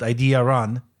song called Idea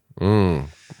Run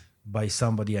by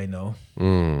somebody I know.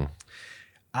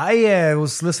 I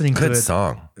was listening to it. Good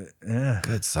song. Yeah.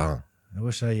 Good song. I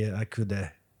wish I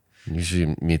could You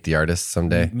should meet the artist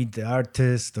someday. meet the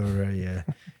artist or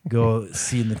go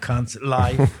see the concert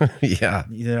live. Yeah.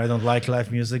 I don't like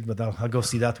live music, but I'll go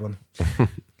see that one.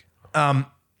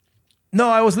 No,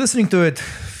 I was listening to it a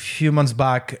few months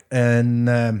back,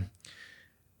 and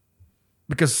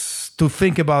because to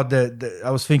think about I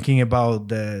was thinking about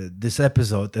this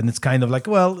episode, and it's kind of like,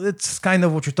 well, it's kind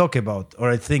of what you're talking about,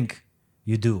 or I think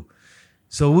you do.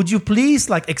 So would you please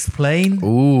explain?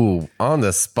 Ooh, on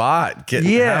the spot.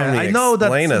 I know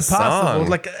that's impossible.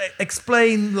 Song.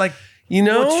 Explain what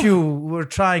you were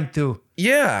trying to.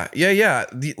 Yeah.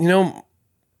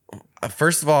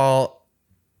 First of all,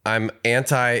 I'm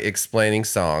anti-explaining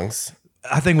songs.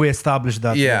 I think we established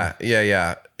that. Yeah.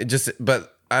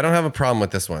 But I don't have a problem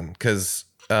with this one because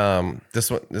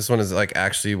this one is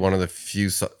actually one of the few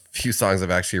songs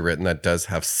I've actually written that does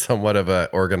have somewhat of a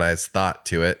organized thought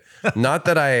to it. Not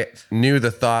that I knew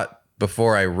the thought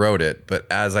before I wrote it, but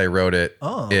as I wrote it,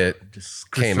 it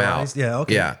just came out. Yeah,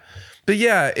 okay. Yeah. But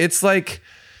yeah, it's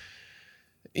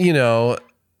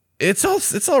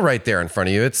it's all right there in front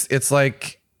of you. It's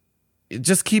like,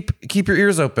 just keep your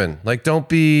ears open. Don't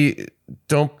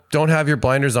have your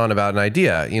blinders on about an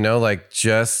idea,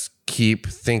 just keep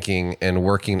thinking and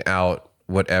working out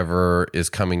whatever is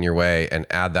coming your way and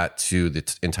add that to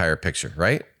the entire picture,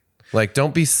 right?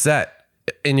 Don't be set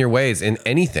in your ways in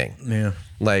anything. Yeah.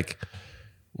 Let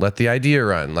the idea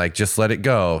run. Just let it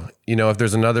go. If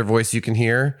there's another voice you can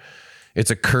hear,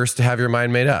 it's a curse to have your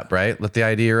mind made up, right? Let the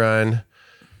idea run.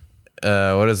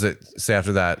 What does it say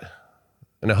after that?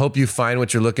 And I hope you find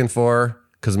what you're looking for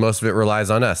because most of it relies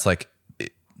on us. Like,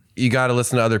 you got to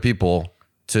listen to other people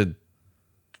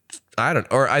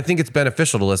I think it's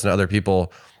beneficial to listen to other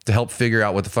people to help figure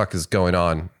out what the fuck is going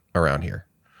on around here.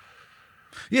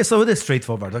 Yeah, so it is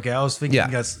straightforward. Okay, I was thinking,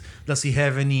 does he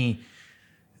have any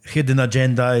hidden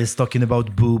agenda? Is talking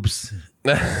about boobs?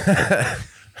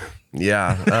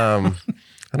 Yeah.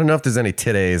 I don't know if there's any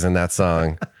titties in that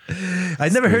song. I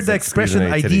never heard the expression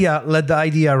idea, let the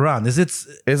idea run. Is it?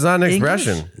 It's not an English?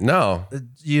 expression. No.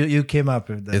 You came up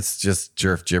with that. It's just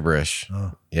jerf gibberish.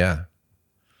 Oh. Yeah.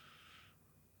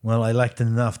 Well, I liked it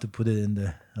enough to put it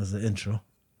as the intro.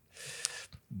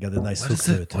 Got a nice hook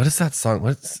to it. What is that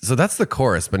song? So that's the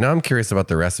chorus, but now I'm curious about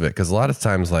the rest of it because a lot of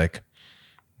times, like,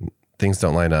 things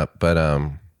don't line up. But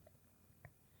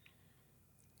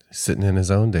sitting in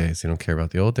his own days, you don't care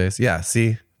about the old days. Yeah,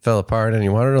 see, fell apart and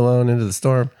you wandered alone into the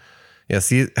storm. Yeah,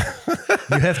 see, you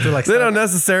have to like. They don't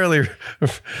necessarily.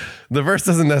 The verse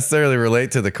doesn't necessarily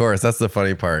relate to the chorus. That's the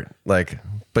funny part. Like,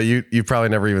 but you probably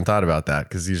never even thought about that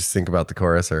because you just think about the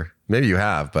chorus, or maybe you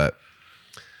have, but.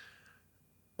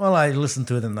 Well, I listened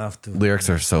to it enough to. Lyrics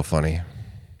are so funny.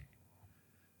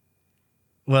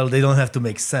 Well, they don't have to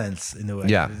make sense in a way.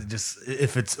 Yeah. Just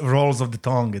if it's rolls of the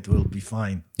tongue, it will be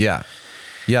fine. Yeah.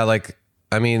 Yeah. Like,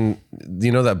 I mean,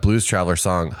 you know that Blues Traveler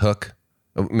song, Hook?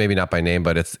 Maybe not by name,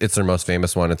 but it's their most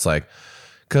famous one. It's like,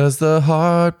 'cause the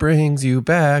heart brings you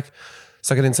back.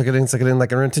 Suck it in, suck it in, suck it in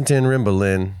like a rin-tin-tin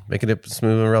rimbalin. Making it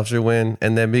smooth and else you win.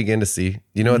 And then begin to see.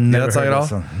 You know that song at all?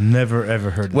 Song. Never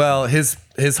ever heard. Well, his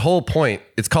whole point,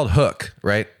 it's called Hook,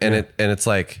 right? And it's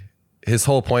like, his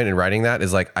whole point in writing that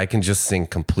is like, I can just sing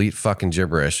complete fucking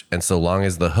gibberish. And so long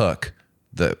as the hook,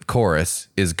 the chorus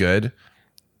is good,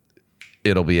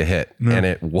 it'll be a hit. No. And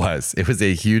it was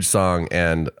a huge song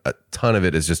and a ton of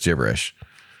it is just gibberish.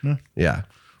 No. Yeah.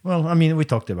 Well, I mean, we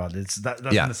talked about it. That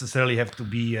doesn't necessarily have to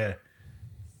be a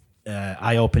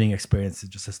eye-opening experience.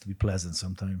 It just has to be pleasant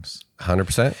sometimes.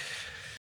 100%.